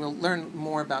 and we'll learn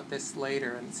more about this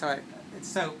later. And so,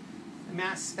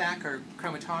 mass spec or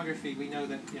chromatography, we know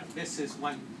that this is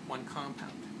one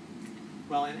compound.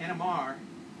 Well, in NMR,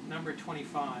 number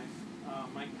 25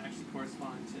 might actually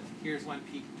correspond to, here's one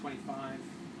peak, 25,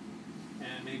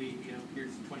 and maybe,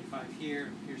 here's 25 here,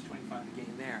 and here's 25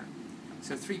 again there.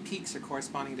 So 3 peaks are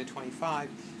corresponding to 25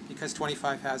 because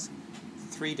 25 has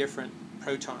 3 different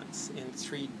protons in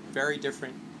 3 very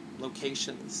different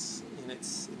locations in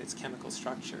its chemical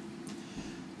structure.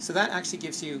 So that actually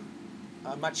gives you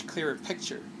a much clearer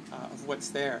picture of what's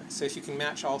there. So if you can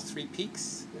match all 3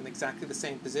 peaks in exactly the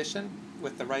same position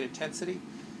with the right intensity,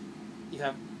 you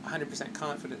have 100%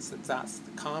 confidence that that's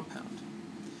the compound.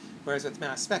 Whereas with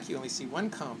mass spec, you only see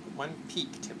one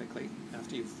peak typically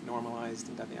after you've normalized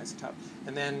and done the isotope,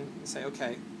 and then you say,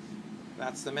 okay,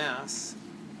 that's the mass.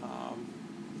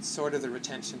 It's sort of the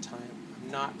retention time.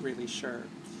 I'm not really sure.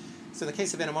 So in the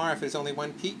case of NMR, if there's only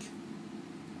one peak,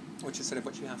 which is sort of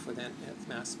what you have with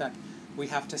mass spec, we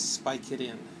have to spike it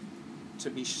in to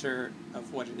be sure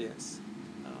of what it is,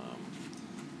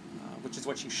 which is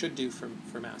what you should do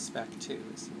for mass spec too,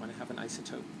 is you want to have an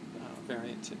isotope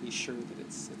variant to be sure that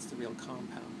it's the real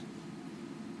compound.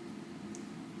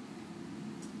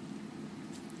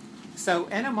 So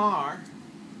NMR,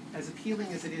 as appealing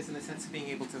as it is in the sense of being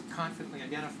able to confidently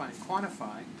identify and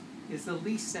quantify, is the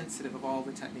least sensitive of all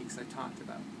the techniques I talked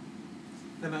about.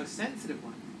 The most sensitive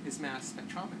one is mass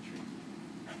spectrometry,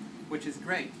 which is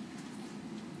great.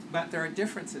 But there are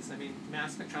differences. I mean,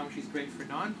 mass spectrometry is great for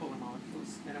nonpolar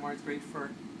molecules. NMR is great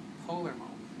for polar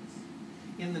molecules.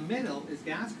 In the middle is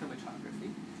gas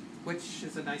chromatography, which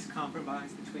is a nice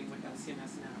compromise between what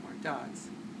LCMS and NMR does.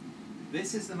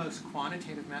 This is the most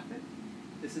quantitative method.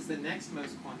 This is the next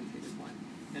most quantitative one.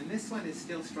 And this one is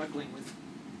still struggling with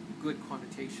good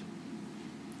quantitation.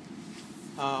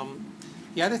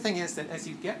 The other thing is that as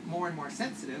you get more and more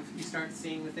sensitive, you start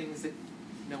seeing the things that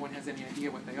no one has any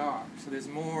idea what they are. So there's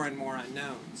more and more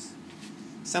unknowns.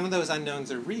 Some of those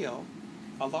unknowns are real.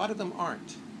 A lot of them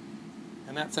aren't.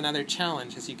 And that's another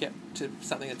challenge as you get to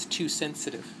something that's too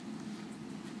sensitive.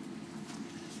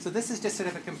 So this is just sort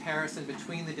of a comparison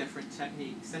between the different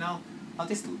techniques. And I'll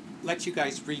just let you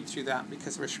guys read through that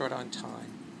because we're short on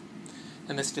time.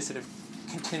 And this just sort of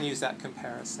continues that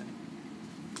comparison.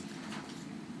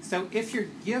 So if you're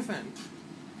given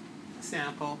a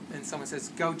sample and someone says,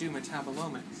 go do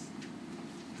metabolomics,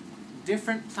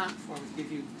 different platforms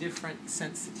give you different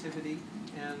sensitivity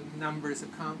and numbers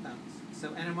of compounds. So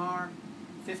NMR,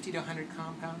 50 to 100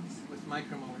 compounds with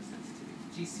micromolar sensitivity.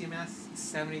 GCMS,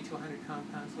 70 to 100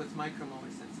 compounds with micromolar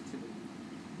sensitivity.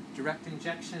 Direct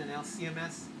injection and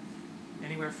LCMS,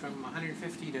 anywhere from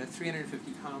 150 to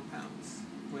 350 compounds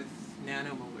with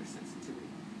nanomolar sensitivity.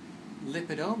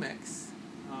 Lipidomics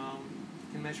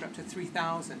can measure up to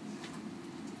 3,000.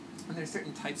 And there are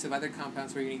certain types of other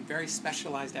compounds where you need very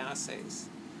specialized assays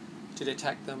to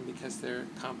detect them because their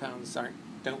compounds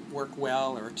don't work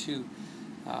well or too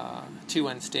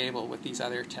unstable with these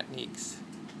other techniques.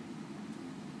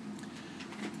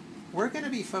 We're going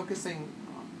to be focusing,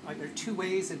 there are 2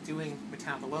 ways of doing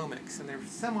metabolomics, and they're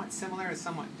somewhat similar and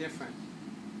somewhat different.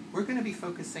 We're going to be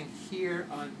focusing here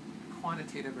on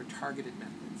quantitative or targeted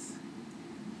methods.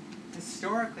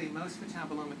 Historically, most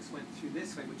metabolomics went through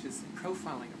this way, which is a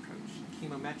profiling approach, a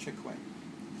chemometric way,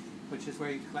 which is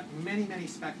where you collect many, many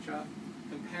spectra,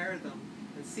 compare them,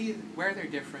 and see where they're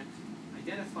different,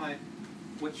 identify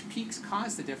which peaks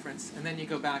cause the difference, and then you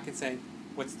go back and say,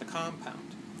 what's the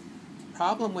compound? The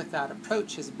problem with that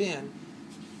approach has been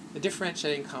the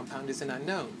differentiating compound is an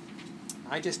unknown.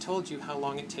 I just told you how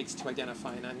long it takes to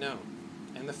identify an unknown,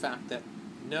 and the fact that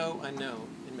no unknown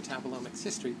in metabolomics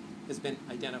history has been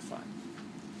identified.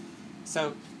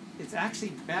 So it's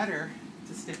actually better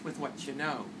to stick with what you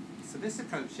know. So this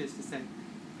approach is to say,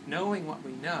 knowing what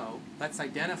we know, let's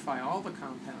identify all the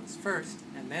compounds first,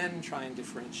 and then try and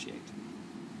differentiate.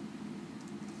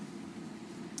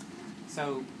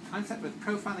 So concept with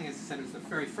profiling, as I said, was the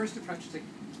very first approach to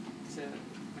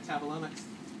metabolomics.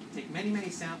 Take many, many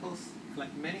samples,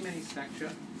 collect many, many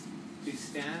spectra, do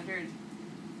standard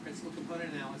principal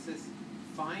component analysis,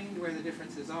 find where the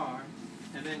differences are,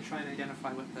 and then try and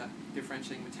identify what the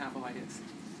differentiating metabolite is.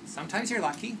 Sometimes you're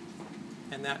lucky,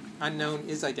 and that unknown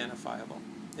is identifiable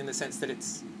in the sense that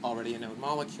it's already a known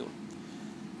molecule.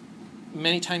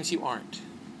 Many times you aren't.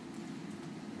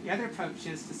 The other approach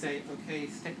is to say, okay,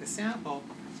 take the sample,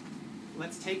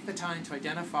 let's take the time to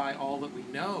identify all that we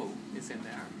know is in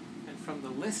there, and from the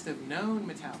list of known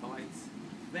metabolites,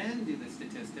 then do the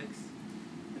statistics,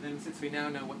 and then since we now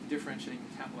know what the differentiating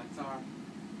metabolites are,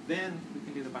 then we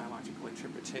can do the biological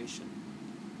interpretation.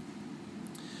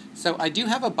 So I do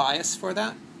have a bias for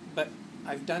that, but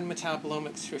I've done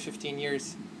metabolomics for 15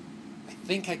 years. I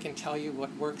think I can tell you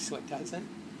what works, what doesn't.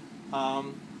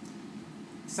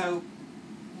 So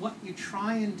what you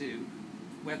try and do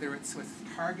whether it's with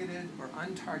targeted or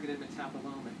untargeted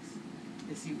metabolomics,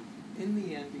 is in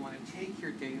the end, you want to take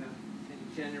your data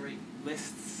and generate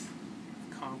lists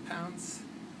of compounds.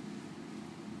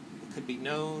 It could be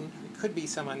known, it could be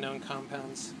some unknown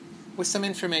compounds, with some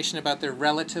information about their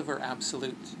relative or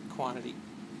absolute quantity.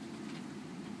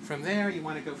 From there, you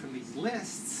want to go from these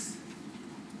lists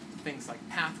to things like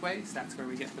pathways. That's where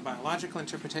we get the biological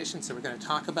interpretation, so we're going to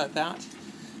talk about that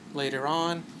later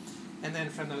on. And then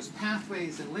from those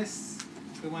pathways and lists,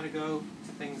 we want to go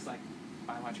to things like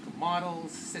biological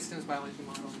models, systems biology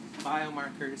models,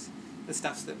 biomarkers, the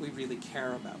stuff that we really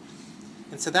care about.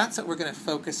 And so that's what we're going to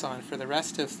focus on for the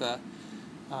rest of the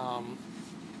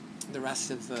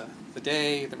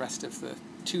day, the rest of the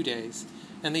 2 days.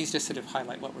 And these just sort of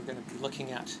highlight what we're going to be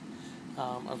looking at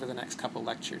over the next couple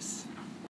lectures.